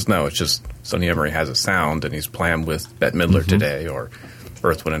Emory. It's just Sonny Emory has a sound, and he's playing with Bette Midler today, or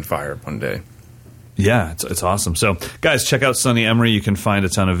Earth, Wind, and Fire one day. Yeah, it's awesome. So, guys, check out Sonny Emory. You can find a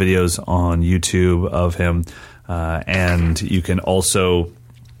ton of videos on YouTube of him, and you can also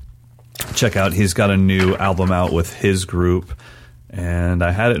check out. He's got a new album out with his group, and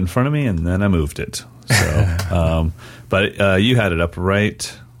I had it in front of me, and then I moved it. So, but you had it up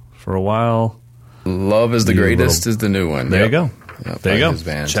right for a while. Love is the Greatest is the new one. There you go. There you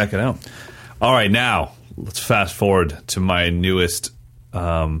go. Check it out. All right, now let's fast forward to my newest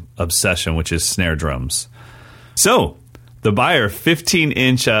obsession, which is snare drums. So the Beier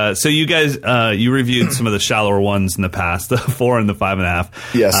 15-inch. So you guys, you reviewed some of the shallower ones in the past, the 4 and the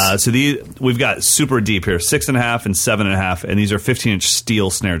 5.5. Yes. So we've got super deep here, 6.5 and 7.5, and these are 15-inch steel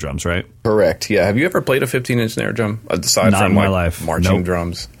snare drums, right? Correct. Yeah. Have you ever played a 15-inch snare drum aside Not from in my life. Marching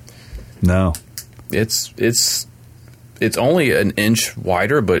drums? No. It's only an inch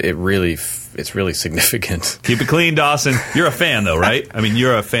wider, but it's really significant. Keep it clean, Dawson. You're a fan, though, right? I mean,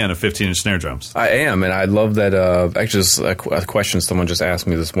 you're a fan of 15-inch snare drums. I am, and I love that. Actually, this is a question someone just asked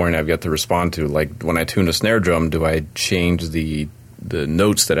me this morning I've got to respond to. Like, when I tune a snare drum, do I change the the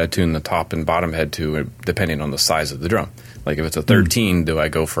notes that I tune the top and bottom head to, depending on the size of the drum. Like if it's a 13, do I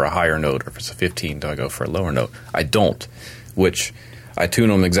go for a higher note? Or if it's a 15, do I go for a lower note? I don't, which I tune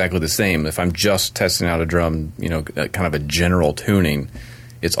them exactly the same. If I'm just testing out a drum, kind of a general tuning,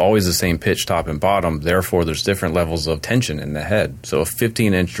 it's always the same pitch, top and bottom. Therefore, there's different levels of tension in the head. So a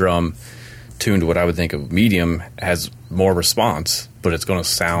 15-inch drum tuned to what I would think of medium has more response, but it's going to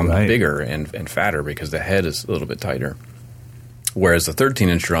sound bigger and fatter because the head is a little bit tighter. Whereas the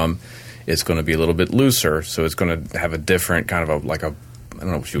 13-inch drum, it's going to be a little bit looser, so it's going to have a different kind of I don't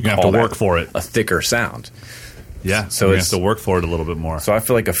know what you would call have to work for it. A thicker sound. Yeah, so you have to work for it a little bit more. So I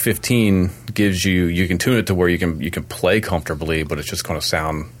feel like a 15 gives you can tune it to where you can play comfortably, but it's just going to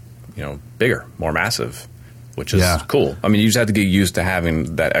sound, bigger, more massive, which is cool. I mean, you just have to get used to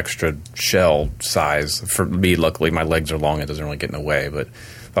having that extra shell size. For me, luckily, my legs are long; it doesn't really get in the way. But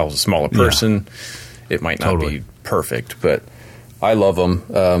if I was a smaller person, it might not be perfect. But I love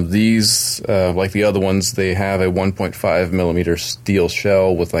them. These, like the other ones, they have a 1.5 millimeter steel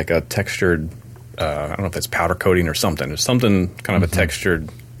shell with like a textured. I don't know if it's powder coating or something. There's something kind of a textured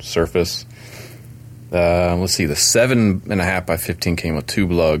surface. Let's see. The 7.5 by 15 came with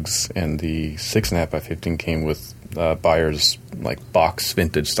tube lugs, and the 6.5 by 15 came with Beier's like box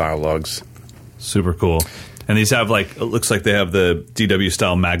vintage style lugs. Super cool. And these have it looks like they have the DW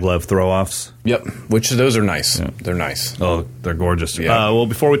style maglev throw offs. Yep. Which those are nice. Yeah. They're nice. Oh, they're gorgeous. Yeah. Well,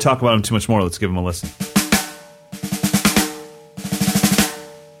 before we talk about them too much more, let's give them a listen.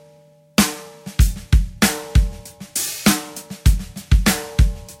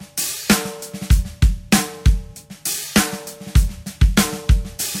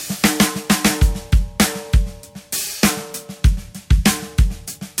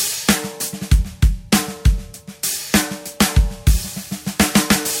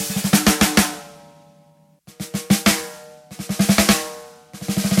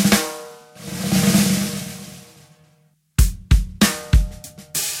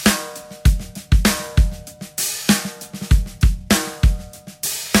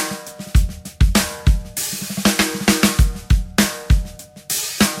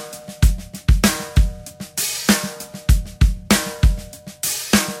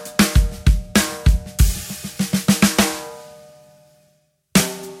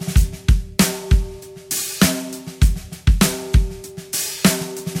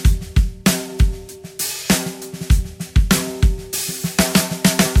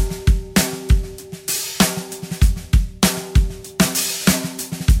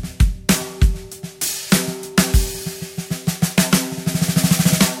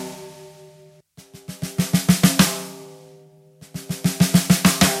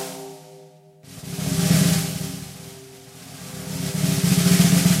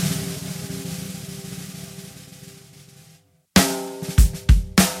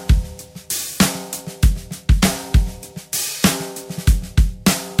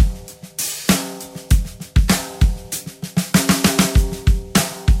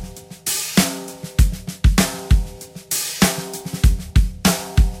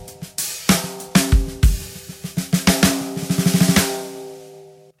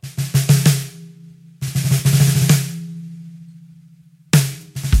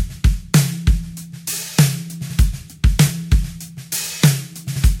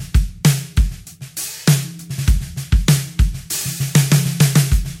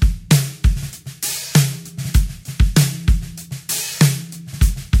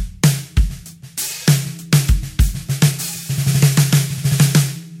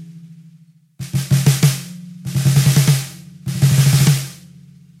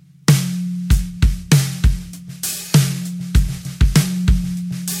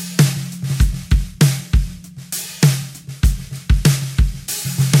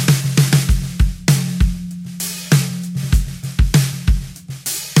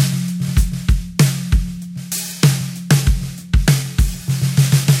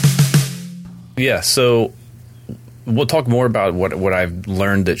 Yeah, so we'll talk more about what I've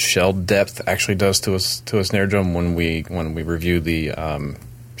learned that shell depth actually does to a snare drum when we review the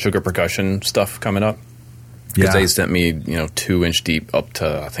Sugar Percussion stuff coming up. Because they sent me 2-inch deep up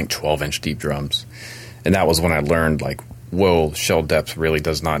to I think 12-inch deep drums, and that was when I learned whoa, shell depth really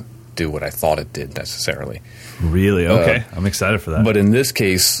does not do what I thought it did necessarily. Really? Okay. I'm excited for that. But in this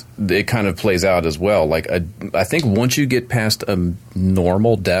case, it kind of plays out as well. I think once you get past a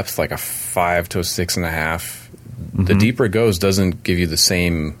normal depth, like a 5 to a 6.5, the deeper it goes doesn't give you the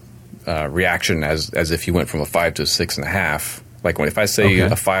same reaction as if you went from a 5 to a 6.5. Like if I say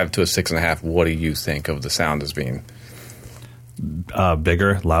a 5 to a 6.5, what do you think of the sound as being?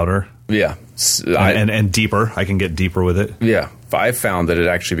 Bigger, louder. Yeah. And deeper. I can get deeper with it. Yeah. I found that it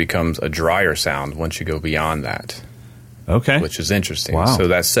actually becomes a drier sound once you go beyond that. Okay. Which is interesting. Wow. So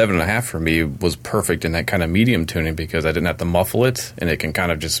that 7.5 for me was perfect in that kind of medium tuning because I didn't have to muffle it, and it can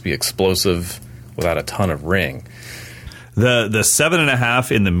kind of just be explosive without a ton of ring. The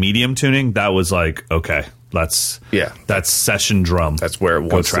 7.5 in the medium tuning, that was like, okay, that's session drum. That's where it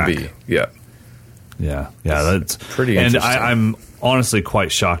wants to be. Yeah. Yeah. That's pretty interesting. And I'm honestly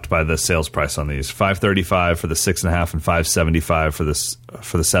quite shocked by the sales price on these. $535 for the 6.5 and $575 for the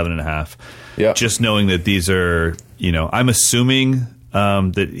 7.5. Yeah. Just knowing that these are, I'm assuming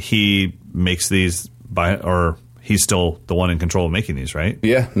that he makes these or he's still the one in control of making these, right?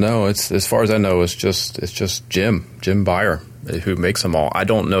 Yeah, no, it's as far as I know, it's just Jim Beier who makes them all. I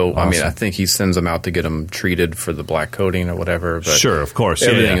don't know. Awesome. I mean, I think he sends them out to get them treated for the black coating or whatever. But sure, of course,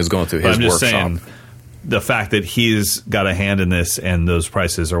 everything is going through his workshop. Saying, the fact that he's got a hand in this and those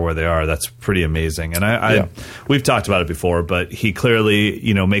prices are where they are, that's pretty amazing. And we've talked about it before, but he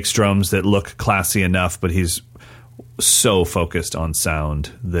clearly, makes drums that look classy enough, but he's so focused on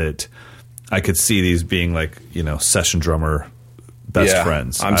sound that I could see these being like, session drummer best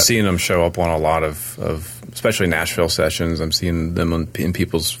friends. I'm seeing them show up on a lot of especially Nashville sessions. I'm seeing them in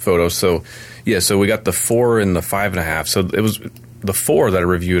people's photos. So, so we got the 4 and the 5.5. So it was the 4 that I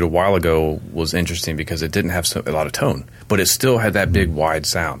reviewed a while ago was interesting because it didn't have a lot of tone, but it still had that big wide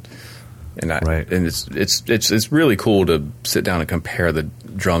sound. And and it's really cool to sit down and compare the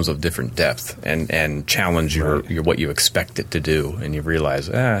drums of different depth and challenge your what you expect it to do, and you realize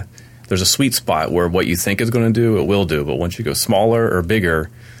there's a sweet spot where what you think it's going to do, it will do, but once you go smaller or bigger,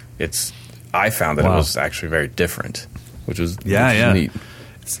 I found that it was actually very different, which was neat.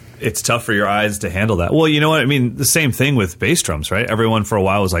 It's tough for your eyes to handle that. Well, you know what I mean? The same thing with bass drums, right? Everyone for a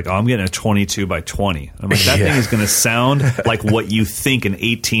while was like, I'm getting a 22 by 20. I'm like, that thing is going to sound like what you think an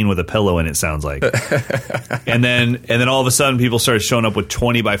 18 with a pillow in it sounds like. and then all of a sudden people started showing up with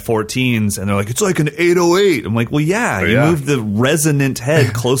 20 by 14s and they're like, it's like an 808. I'm like, well, you moved the resonant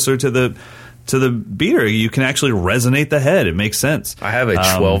head closer to the beater. You can actually resonate the head. It makes sense. I have a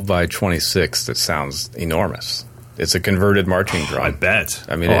 12 by 26 that sounds enormous. It's a converted marching drum. I bet.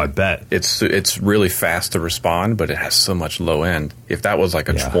 I mean, I bet. It's really fast to respond, but it has so much low end. If that was like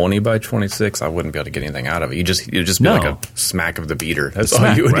a 20 by 26, I wouldn't be able to get anything out of it. You'd just be like a smack of the beater. That's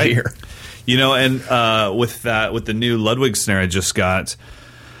all you would hear. And with the new Ludwig snare I just got,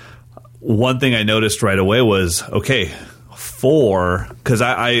 one thing I noticed right away was, okay, 4, because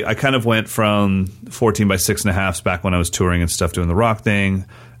I kind of went from 14 by 6.5s back when I was touring and stuff, doing the rock thing.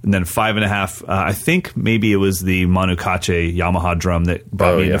 And then 5.5, I think maybe it was the Manukache Yamaha drum that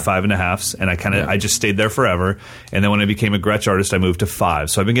brought me into 5.5s, and I just stayed there forever. And then when I became a Gretsch artist, I moved to 5.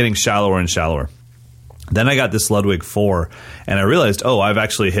 So I've been getting shallower and shallower. Then I got this Ludwig 4, and I realized, I've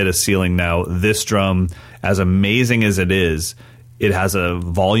actually hit a ceiling now. This drum, as amazing as it is, it has a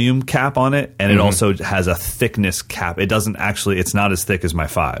volume cap on it, and it also has a thickness cap. It's not as thick as my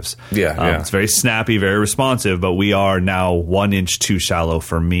 5s. It's very snappy, very responsive, but we are now 1 inch too shallow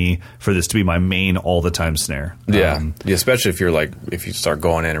for me for this to be my main all the time snare. Especially if you start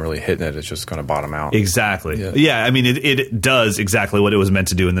going in and really hitting it, it's just going to bottom out. Exactly. I mean, it does exactly what it was meant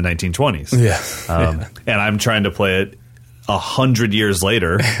to do in the 1920s. And I'm trying to play it 100 years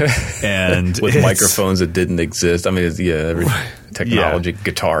later, and with microphones that didn't exist. I mean, every technology,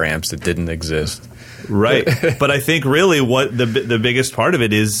 guitar amps that didn't exist. Right. But I think really what the biggest part of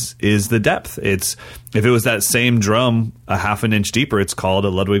it is the depth. If it was that same drum a half an inch deeper, it's called a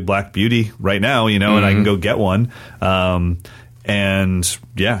Ludwig Black Beauty right now, and I can go get one. And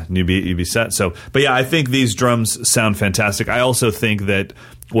you'd be set. So, but I think these drums sound fantastic. I also think that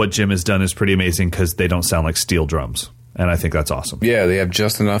what Jim has done is pretty amazing because they don't sound like steel drums. And I think that's awesome. Yeah, they have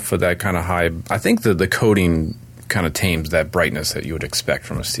just enough for that kind of high. I think the coating kind of tames that brightness that you would expect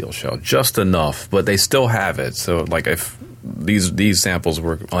from a steel shell. Just enough, but they still have it. So, like, if these samples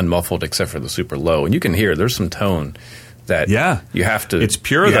were unmuffled except for the super low, and you can hear there's some tone that you have to. It's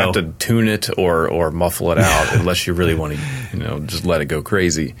pure, you have to tune it or muffle it out unless you really want to, just let it go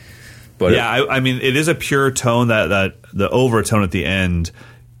crazy. But I mean, it is a pure tone that the overtone at the end.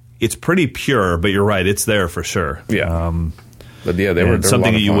 It's pretty pure, but you're right. It's there for sure. But they're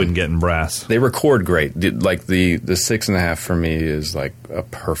something that you wouldn't get in brass. They record great. Like the 6.5 for me is like a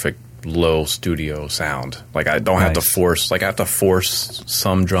perfect low studio sound. Like I don't have to force. Like I have to force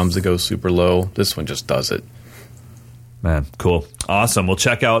some drums to go super low. This one just does it. Man, cool. Awesome. Well,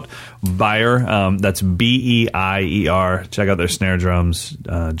 check out Beier. That's Beier. Check out their snare drums.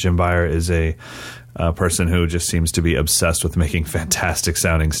 Jim Beier is a person who just seems to be obsessed with making fantastic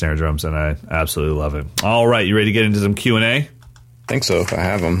sounding snare drums, and I absolutely love it. All right, you ready to get into some Q&A? I think so. If I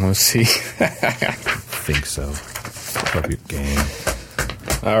have them, let's see. Think so. Step up your game.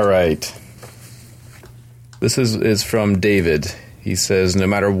 All right. This is from David. He says, no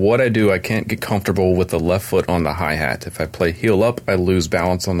matter what I do, I can't get comfortable with the left foot on the hi-hat. If I play heel up, I lose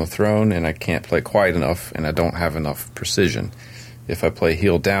balance on the throne, and I can't play quiet enough, and I don't have enough precision. If I play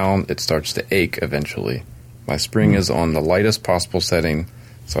heel down, it starts to ache eventually. My spring is on the lightest possible setting,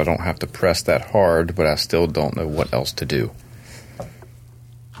 so I don't have to press that hard, but I still don't know what else to do.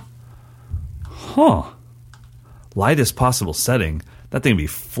 Huh. Lightest possible setting. That thing would be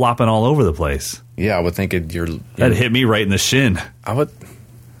flopping all over the place. Yeah, I would think that'd hit me right in the shin.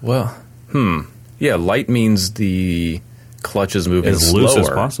 Yeah, light means the clutch is moving as slower, loose as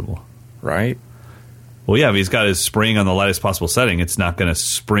possible. Right? Well, yeah, if he's got his spring on the lightest possible setting, it's not going to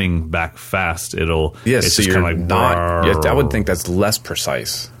spring back fast. It's so just you're kind of like not. I would think that's less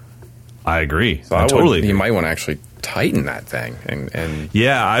precise. I agree. So totally agree. You might want to actually tighten that thing. And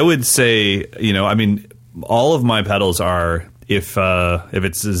yeah, I would say, all of my pedals are, if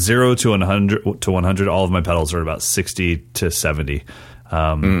it's 0 to 100, all of my pedals are about 60 to 70.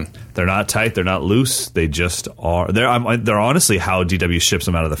 They're not tight, they're not loose, they just are. They're honestly how DW ships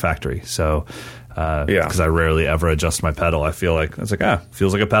them out of the factory. So, because I rarely ever adjust my pedal, I feel like it's like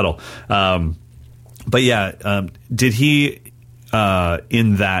feels like a pedal. But yeah, did he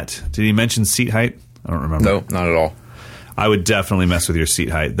mention seat height? I don't remember. No, not at all. I would definitely mess with your seat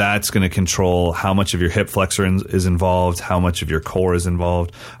height. That's going to control how much of your hip flexor is involved, how much of your core is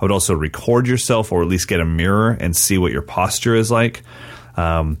involved. I would also record yourself, or at least get a mirror and see what your posture is like.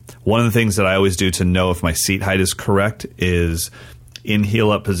 One of the things that I always do to know if my seat height is correct is in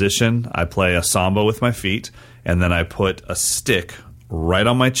heel up position, I play a samba with my feet, and then I put a stick right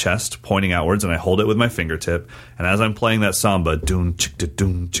on my chest, pointing outwards, and I hold it with my fingertip. And as I'm playing that samba, doom, chick da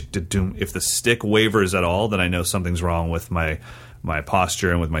doom, chick da doom, if the stick wavers at all, then I know something's wrong with my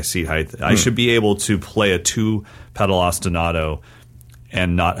posture and with my seat height. I should be able to play a 2-pedal ostinato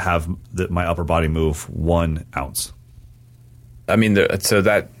and not have my upper body move 1 ounce. I mean, so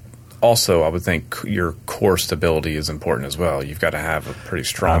that also, I would think your core stability is important as well. You've got to have a pretty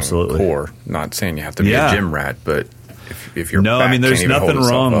strong core. Not saying you have to be a gym rat, but if you're there's nothing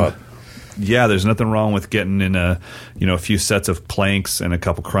wrong. Yeah, there's nothing wrong with getting in a few sets of planks and a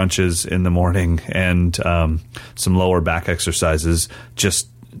couple crunches in the morning and some lower back exercises just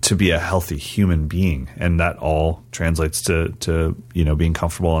to be a healthy human being, and that all translates to being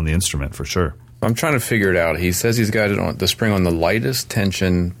comfortable on the instrument for sure. I'm trying to figure it out. He says he's got it on the spring on the lightest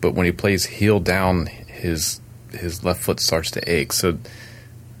tension, but when he plays heel down, his left foot starts to ache. So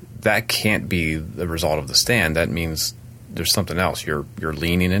that can't be the result of the stand. That means there's something else. You're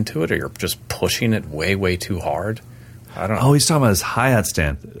leaning into it, or you're just pushing it way, way too hard. I don't know. Oh, he's talking about his hi-hat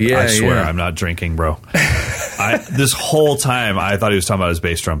stand. Yeah, I swear I'm not drinking, bro. This whole time I thought he was talking about his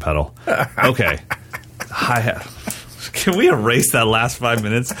bass drum pedal. Okay. Hi-hat. Can we erase that last 5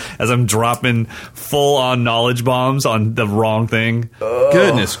 minutes as I'm dropping full-on knowledge bombs on the wrong thing? Oh.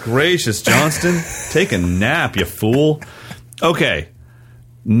 Goodness gracious, Johnston. Take a nap, you fool. Okay.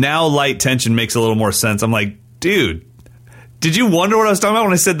 Now light tension makes a little more sense. I'm like, dude, did you wonder what I was talking about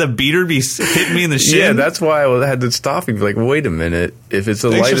when I said the beater be hitting me in the shin? Yeah, that's why I had to stop and be like, wait a minute. If it's the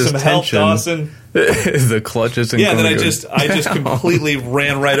lightest tension, Dawson. The clutch isn't going to go. I just completely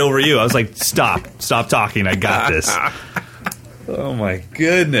ran right over you. I was like, stop talking. I got this. Oh, my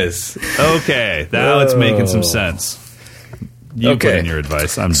goodness. Okay, now it's making some sense. You put in your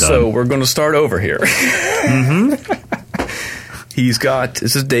advice. I'm done. So we're going to start over here. Mm-hmm.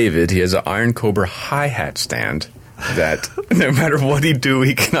 This is David. He has an Iron Cobra hi-hat stand that no matter what he do,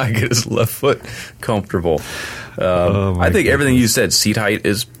 he cannot get his left foot comfortable. I think everything you said, seat height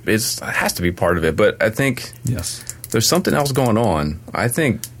has to be part of it, but I think there's something else going on. I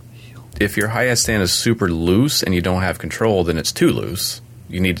think if your hi-hat stand is super loose and you don't have control, then it's too loose.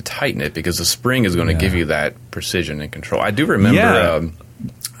 You need to tighten it because the spring is going to give you that precision and control. I do remember,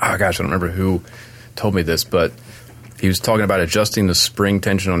 I don't remember who told me this, but he was talking about adjusting the spring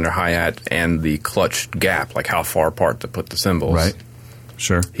tension on your hi-hat and the clutch gap, like how far apart to put the cymbals. Right.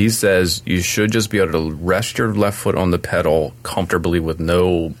 Sure. He says you should just be able to rest your left foot on the pedal comfortably with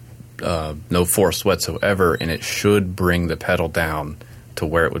no force whatsoever, and it should bring the pedal down to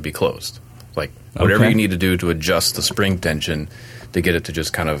where it would be closed. Like whatever you need to do to adjust the spring tension to get it to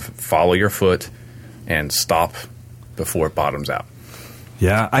just kind of follow your foot and stop before it bottoms out.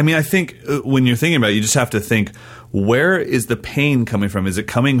 Yeah. I mean, I think when you're thinking about it, you just have to think, where is the pain coming from? Is it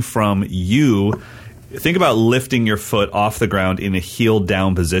coming from you? Think about lifting your foot off the ground in a heel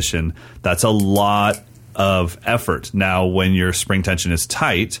down position. That's a lot of effort. Now, when your spring tension is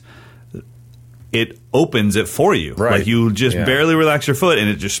tight, it opens it for you. Right. Like you just barely relax your foot and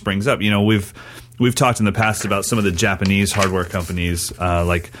it just springs up. We've we've talked in the past about some of the Japanese hardware companies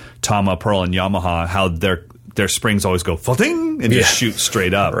like Tama, Pearl, and Yamaha, how their springs always go fa-ting and just shoot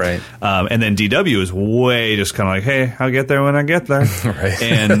straight up. Right. And then DW is way just kind of like, hey, I'll get there when I get there. Right.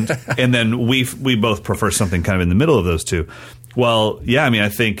 And then we both prefer something kind of in the middle of those two. Well, yeah, I mean, I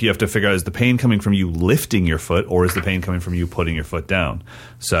think you have to figure out, is the pain coming from you lifting your foot, or is the pain coming from you putting your foot down?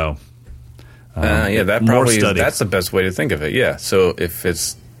 So, that probably that's the best way to think of it. Yeah. So if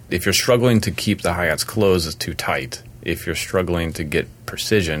you're struggling to keep the hi-hats closed, it's too tight. If you're struggling to get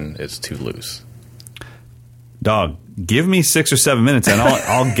precision, it's too loose. Dog, give me 6 or 7 minutes and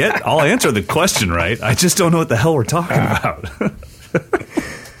I'll answer the question right. I just don't know what the hell we're talking about.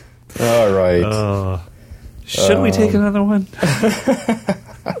 All right. Should we take another one?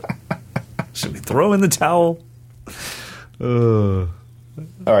 Should we throw in the towel? All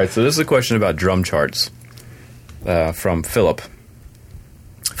right, so this is a question about drum charts from Philip.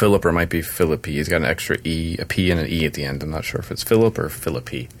 Philip, or it might be Philippi. He's got an extra E, a P and an E at the end. I'm not sure if it's Philip or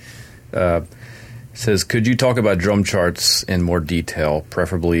Philippi. Says, could you talk about drum charts in more detail,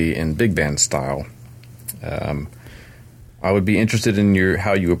 preferably in big band style? I would be interested in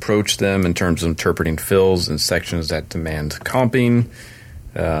how you approach them in terms of interpreting fills and sections that demand comping,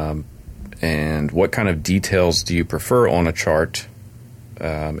 and what kind of details do you prefer on a chart,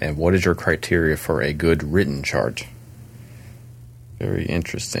 and what is your criteria for a good written chart? Very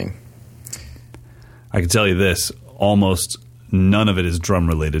interesting. I can tell you this, almost none of it is drum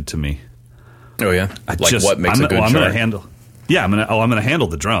related to me. Oh yeah, what makes a good chart? I'm going to handle. Yeah, I'm gonna handle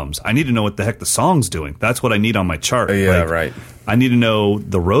the drums. I need to know what the heck the song's doing. That's what I need on my chart. Right. I need to know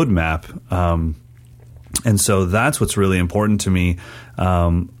the roadmap, and so that's what's really important to me.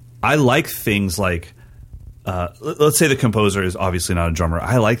 I like things like, let's say the composer is obviously not a drummer.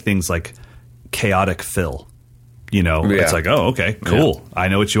 I like things like chaotic fill. It's like, oh, okay, cool. Yeah. I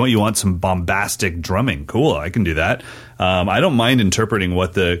know what you want. You want some bombastic drumming. Cool, I can do that. I don't mind interpreting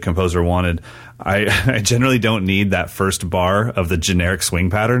what the composer wanted. I generally don't need that first bar of the generic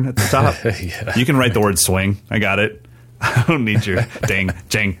swing pattern at the top. Yeah. You can write the word swing. I got it. I don't need your ding,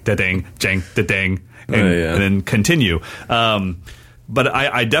 jing, da ding, jing, da ding, and then continue. But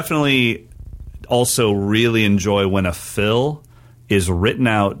I definitely also really enjoy when a fill is written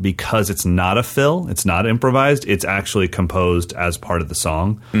out because it's not a fill, it's not improvised, it's actually composed as part of the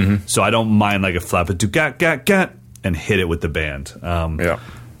song. Mm-hmm. So I don't mind like a flap a do gat gat gat and hit it with the band.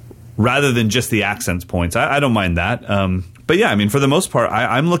 Rather than just the accents points. I don't mind that. But yeah, I mean, for the most part,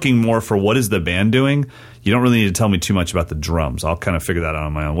 I'm looking more for what is the band doing. You don't really need to tell me too much about the drums. I'll kind of figure that out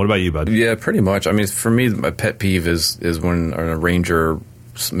on my own. What about you, bud? Yeah, pretty much. I mean, for me, my pet peeve is when an arranger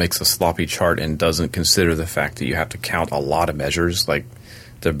makes a sloppy chart and doesn't consider the fact that you have to count a lot of measures. Like,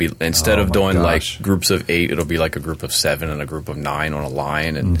 there'd be, instead of doing like groups of 8, it'll be like a group of 7 and a group of 9 on a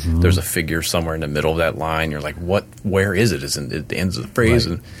line, and there's a figure somewhere in the middle of that line. You're like, what? Where is it? Isn't it the end of the phrase?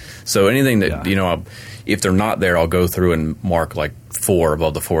 Right. And so anything that if they're not there, I'll go through and mark like 4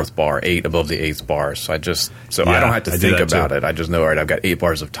 above the 4th bar, 8 above the 8th bar. So I don't have to think about it. I just know, all right, I've got 8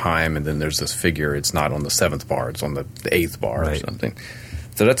 bars of time, and then there's this figure. It's not on the 7th bar; it's on the 8th bar or something.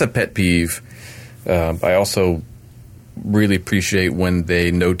 So that's a pet peeve. I also really appreciate when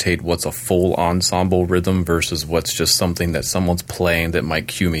they notate what's a full ensemble rhythm versus what's just something that someone's playing that might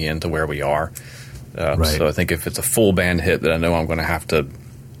cue me into where we are. So I think if it's a full band hit that I know I'm going to have to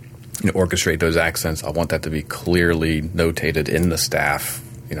orchestrate those accents, I want that to be clearly notated in the staff.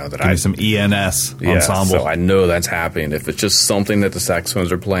 That I some ENS ensemble. So I know that's happening. If it's just something that the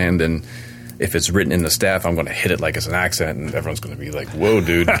saxophones are playing, then if it's written in the staff, I'm going to hit it like it's an accent, and everyone's going to be like, "Whoa,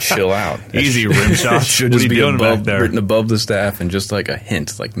 dude, chill out." Easy rim shot. Should just be written above the staff, and just like a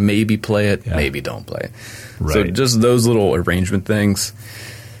hint, like maybe play it, maybe don't play it. Right. So just those little arrangement things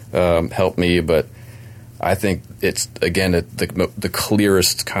help me, but I think it's, again, the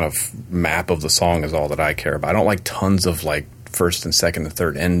clearest kind of map of the song is all that I care about. I don't like tons of like first and second and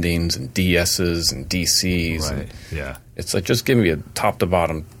third endings and DSs and DCs. Right. It's like, just give me a top to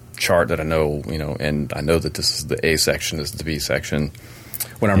bottom chart that I know, and I know that this is the A section, this is the B section.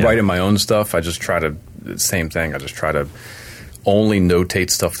 When I'm writing my own stuff, I just try to, same thing, I just try to only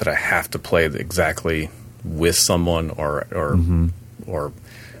notate stuff that I have to play exactly with someone or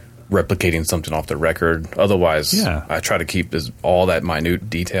replicating something off the record. Otherwise, I try to keep all that minute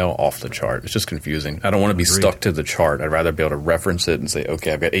detail off the chart. It's just confusing. I don't want to be stuck to the chart. I'd rather be able to reference it and say,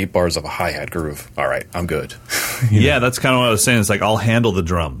 okay, I've got 8 bars of a hi-hat groove. All right, I'm good. Yeah, that's kind of what I was saying. It's like, I'll handle the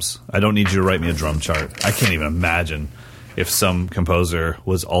drums. I don't need you to write me a drum chart. I can't even imagine if some composer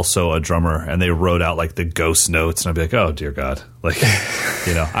was also a drummer and they wrote out like the ghost notes, and I'd be like, oh dear God. Like,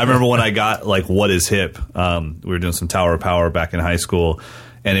 I remember when I got like What Is Hip, we were doing some Tower of Power back in high school,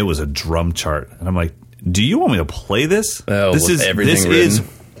 and it was a drum chart. And I'm like, do you want me to play this? Oh, this is written?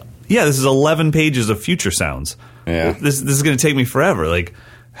 This is 11 pages of future sounds. Yeah. This is going to take me forever. Like,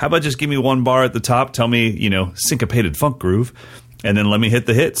 how about just give me one bar at the top, tell me, syncopated funk groove, and then let me hit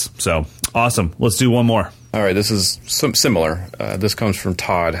the hits. So, awesome. Let's do one more. All right, this is similar. This comes from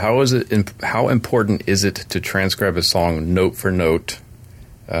Todd. How important is it to transcribe a song note for note,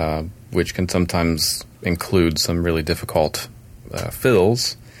 which can sometimes include some really difficult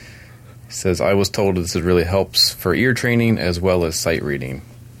fills? He says, I was told this really helps for ear training as well as sight reading.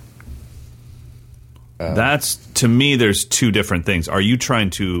 To me, there's two different things. Are you trying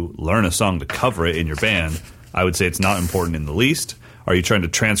to learn a song to cover it in your band? I would say it's not important in the least. Are you trying to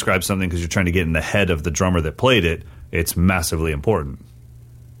transcribe something because you're trying to get in the head of the drummer that played it? It's massively important.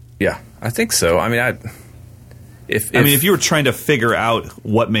 Yeah, I think so. I mean, if you were trying to figure out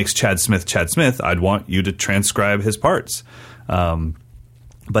what makes Chad Smith, I'd want you to transcribe his parts.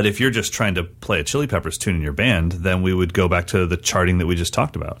 But if you're just trying to play a Chili Peppers tune in your band, then we would go back to the charting that we just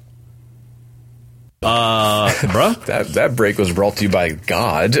talked about. Bruh? That break was brought to you by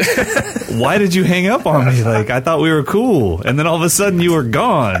God. Why did you hang up on me? Like, I thought we were cool, and then all of a sudden you were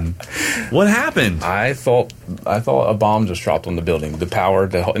gone. What happened? I thought a bomb just dropped on the building.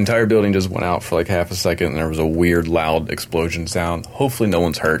 The entire building just went out for like half a second, and there was a weird, loud explosion sound. Hopefully no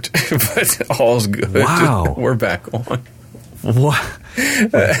one's hurt, but all's good. Wow. We're back on. What?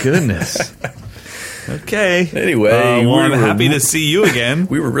 My goodness. Okay. Anyway, I'm happy to see you again.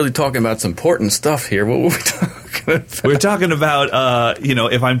 We were really talking about some important stuff here. What were we talking about? We're talking about,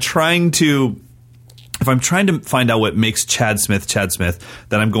 if I'm trying to find out what makes Chad Smith,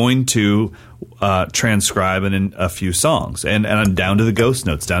 then I'm going to transcribe in a few songs, and I'm down to the ghost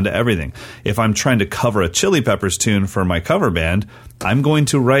notes, down to everything. If I'm trying to cover a Chili Peppers tune for my cover band, I'm going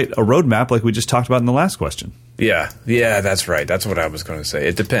to write a roadmap like we just talked about in the last question. Yeah, that's right. That's what I was going to say.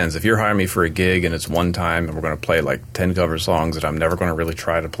 It depends. If you're hiring me for a gig and it's one time and we're going to play like 10 cover songs that I'm never going to really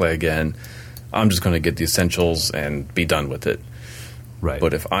try to play again, I'm just going to get the essentials and be done with it. Right.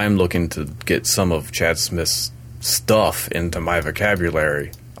 But if I'm looking to get some of Chad Smith's stuff into my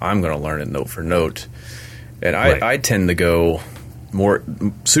vocabulary, I'm going to learn it note for note. And I tend to go more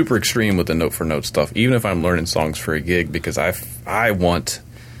super extreme with the note for note stuff, even if I'm learning songs for a gig, because I want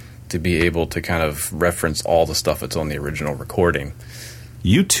to be able to kind of reference all the stuff that's on the original recording.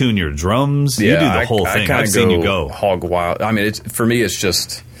 You tune your drums. You do the whole thing. I've seen you go hog wild. I mean, for me, it's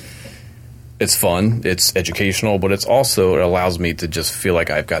just, it's fun. It's educational, but it allows me to just feel like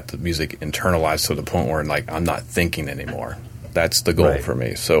I've got the music internalized to the point where like I'm not thinking anymore. That's the goal for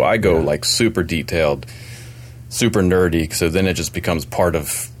me. So I go like super detailed, super nerdy. So then it just becomes part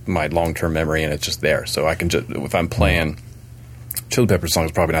of my long-term memory, and it's just there. So I can just, if I'm playing Chili Peppers song,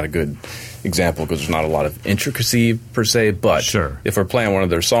 is probably not a good example because there's not a lot of intricacy per se, but if we're playing one of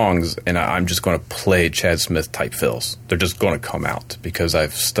their songs and I'm just going to play Chad Smith type fills, they're just going to come out because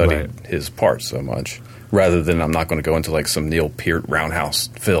I've studied his parts so much, rather than I'm not going to go into like some Neil Peart roundhouse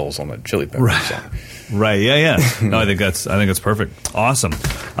fills on a Chili Peppers song. Right, yeah. No, I think that's perfect. Awesome.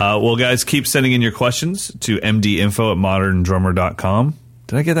 Well, guys, keep sending in your questions to mdinfo@moderndrummer.com.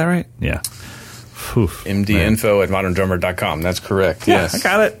 Did I get that right? Yeah. mdinfo@moderndrummer.com. That's correct. Yes.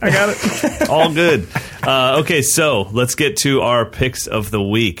 I got it. All good. Okay, so let's get to our picks of the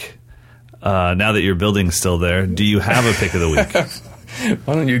week. Now that your building's still there, do you have a pick of the week?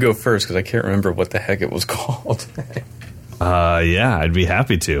 Why don't you go first, because I can't remember what the heck it was called. Yeah, I'd be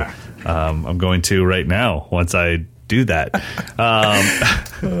happy to. I'm going to right now once I do that.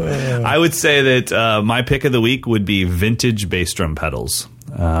 I would say that my pick of the week would be vintage bass drum pedals.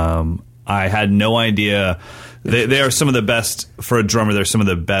 I had no idea. They are some of the best, for a drummer, they're some of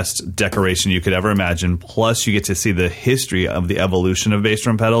the best decoration you could ever imagine. Plus, you get to see the history of the evolution of bass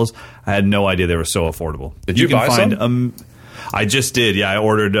drum pedals. I had no idea they were so affordable. Did you buy some? I just did, yeah. I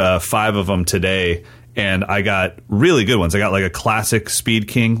ordered 5 of them today, and I got really good ones. I got like a classic Speed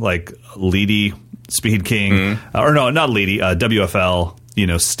King, like Leedy Speed King. Or no, not Leedy, WFL,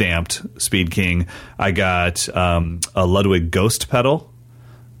 stamped Speed King. I got a Ludwig Ghost pedal.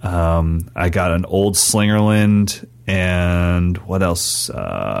 I got an old Slingerland, and what else?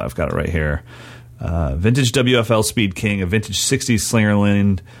 I've got it right here. Vintage WFL Speed King, a vintage 60s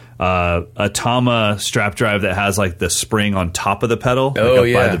Slingerland, a Tama strap drive that has like the spring on top of the pedal,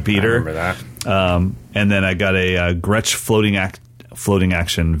 by the beater. I remember that. And then I got a Gretsch floating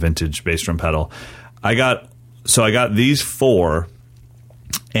action vintage bass drum pedal. I got these 4,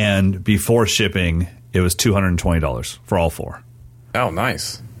 and before shipping, it was $220 for all 4. Oh,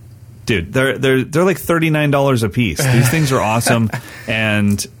 nice. Dude, they're like $39 a piece. These things are awesome,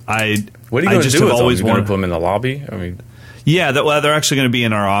 and what are you going to do with them? Are you going to put them in the lobby? I mean, Yeah, they're actually going to be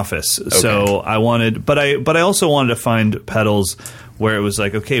in our office. Okay. So I wanted, but I also wanted to find pedals where it was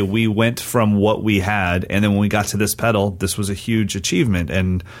like, okay, we went from what we had, and then when we got to this pedal, this was a huge achievement,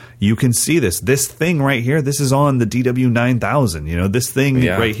 and you can see this thing right here. This is on the DW9000. You know, this thing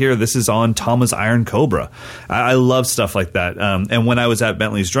right here. This is on Tama's Iron Cobra. I love stuff like that. And when I was at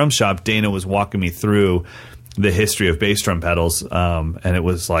Bentley's drum shop, Dana was walking me through the history of bass drum pedals, and it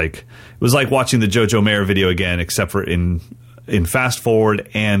was like watching the Jojo Mayer video again, except for in fast forward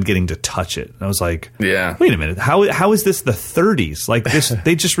and getting to touch it. And I was like, wait a minute, how is this the 30s? Like this,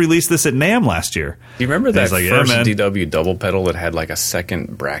 they just released this at NAMM last year. Do you remember that first DW double pedal that had like a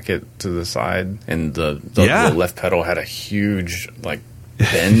second bracket to the side, and the left pedal had a huge like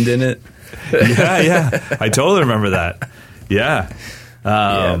bend in it? Yeah, I totally remember that. Yeah.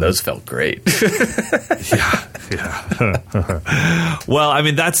 Those felt great. Well, I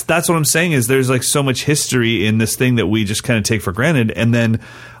mean, that's what I'm saying is there's like so much history in this thing that we just kind of take for granted. And then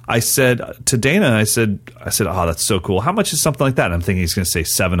I said to Dana, I said, oh, that's so cool. How much is something like that? And I'm thinking he's going to say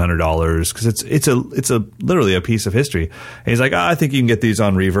 $700 because it's literally a piece of history. And he's like, I think you can get these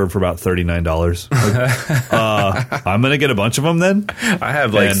on Reverb for about $39. Like, I'm going to get a bunch of them then. I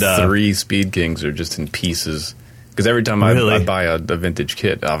have like 3 Speed Kings are just in pieces. Because every time I buy a vintage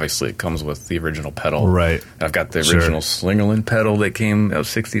kit, obviously it comes with the original pedal. Right. I've got the original Slingerland pedal that came out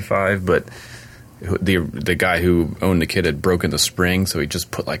 65, but the guy who owned the kit had broken the spring, so he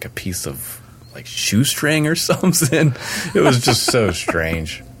just put like a piece of like shoestring or something. It was just so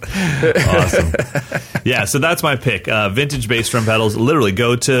strange. Awesome. Yeah, so that's my pick. Vintage bass drum pedals. Literally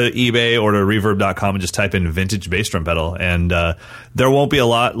go to eBay or to reverb.com and just type in vintage bass drum pedal, and there won't be a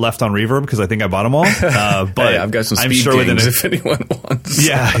lot left on Reverb because I think I bought them all. But hey, I've got some Speed Kings if anyone wants.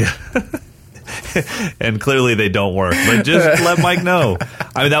 Yeah. And clearly they don't work, but just let Mike know.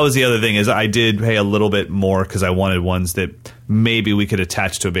 I mean, that was the other thing is I did pay a little bit more because I wanted ones that maybe we could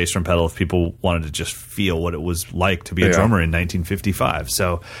attach to a bass drum pedal if people wanted to just feel what it was like to be a drummer in 1955.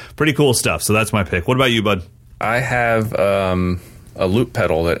 So pretty cool stuff. So that's my pick. What about you, bud? I have a loop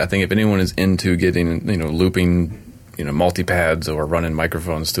pedal that I think if anyone is into getting, looping, multi-pads or running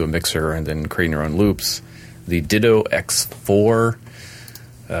microphones to a mixer and then creating your own loops, the Ditto X4.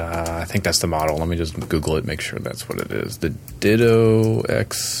 I think that's the model. Let me just Google it, make sure that's what it is. The Ditto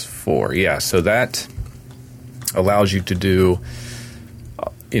X4. Yeah, so that allows you to do,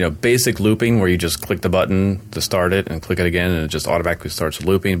 basic looping where you just click the button to start it and click it again and it just automatically starts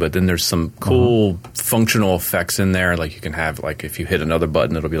looping. But then there's some cool functional effects in there. Like you can have, like if you hit another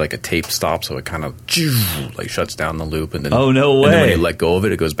button, it'll be like a tape stop. So it kind of like shuts down the loop. And then, oh, no way. And then when you let go of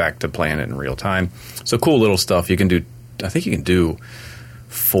it, it goes back to playing it in real time. So cool little stuff. You can do, I think you can do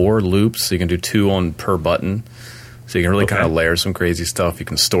 4 loops, so you can do 2 on per button. So you can really kind of layer some crazy stuff. You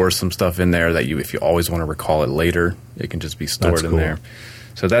can store some stuff in there that if you always want to recall it later, it can just be stored in there.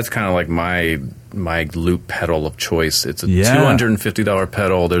 So that's kind of like my loop pedal of choice. It's a $250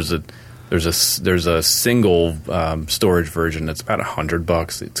 pedal. There's a single storage version that's about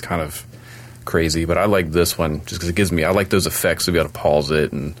 $100. It's kind of crazy, but I like this one just because I like those effects to be able to pause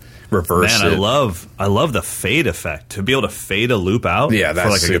it and reverse it. I love the fade effect to be able to fade a loop out. Yeah, that's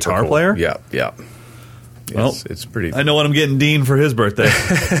for like a guitar player. Yeah. Well, it's pretty. I know what I'm getting Dean for his birthday.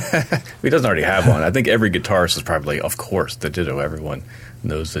 He doesn't already have one. I think every guitarist is probably, of course, the Ditto. Everyone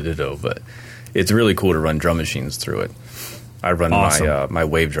knows the Ditto, but it's really cool to run drum machines through it. I run my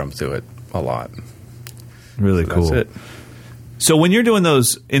wave drum through it a lot. Really cool. That's it. So when you're doing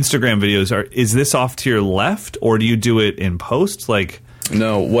those Instagram videos, is this off to your left, or do you do it in post? Like.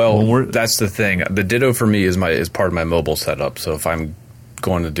 No, well, that's the thing. The Ditto for me is part of my mobile setup. So if I'm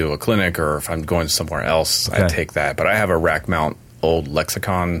going to do a clinic or if I'm going somewhere else, I take that. But I have a rack mount old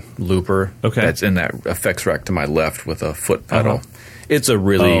Lexicon looper that's in that effects rack to my left with a foot pedal. It's a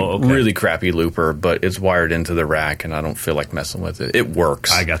really crappy looper, but it's wired into the rack, and I don't feel like messing with it. It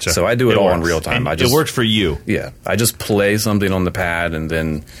works. I gotcha. So I do it all in real time. It works for you. Yeah. I just play something on the pad and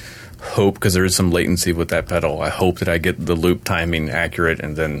then hope, because there is some latency with that pedal, I hope that I get the loop timing accurate,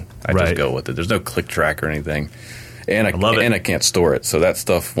 and then I just go with it. There's no click track or anything. And I can't store it. So that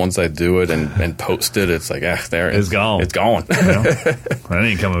stuff, once I do it and post it, it's like, it's gone. It's gone. That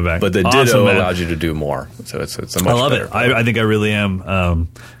ain't coming back. But the Ditto allows you to do more. So it's a much better. I love it. I think I really am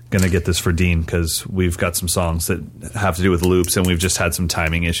going to get this for Dean, because we've got some songs that have to do with loops, and we've just had some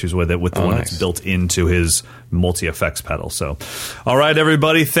timing issues with it with the one that's built into his multi-effects pedal. So, all right,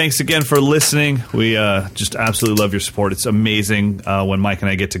 everybody, thanks again for listening. We just absolutely love your support. It's amazing when Mike and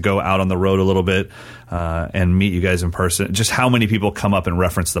I get to go out on the road a little bit and meet you guys in person. Just how many people come up and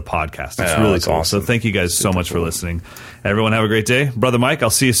reference the podcast. It's really cool. Awesome. So thank you guys so much for listening. Everyone have a great day. Brother Mike, I'll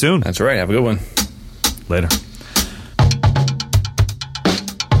see you soon. That's right. Have a good one. Later.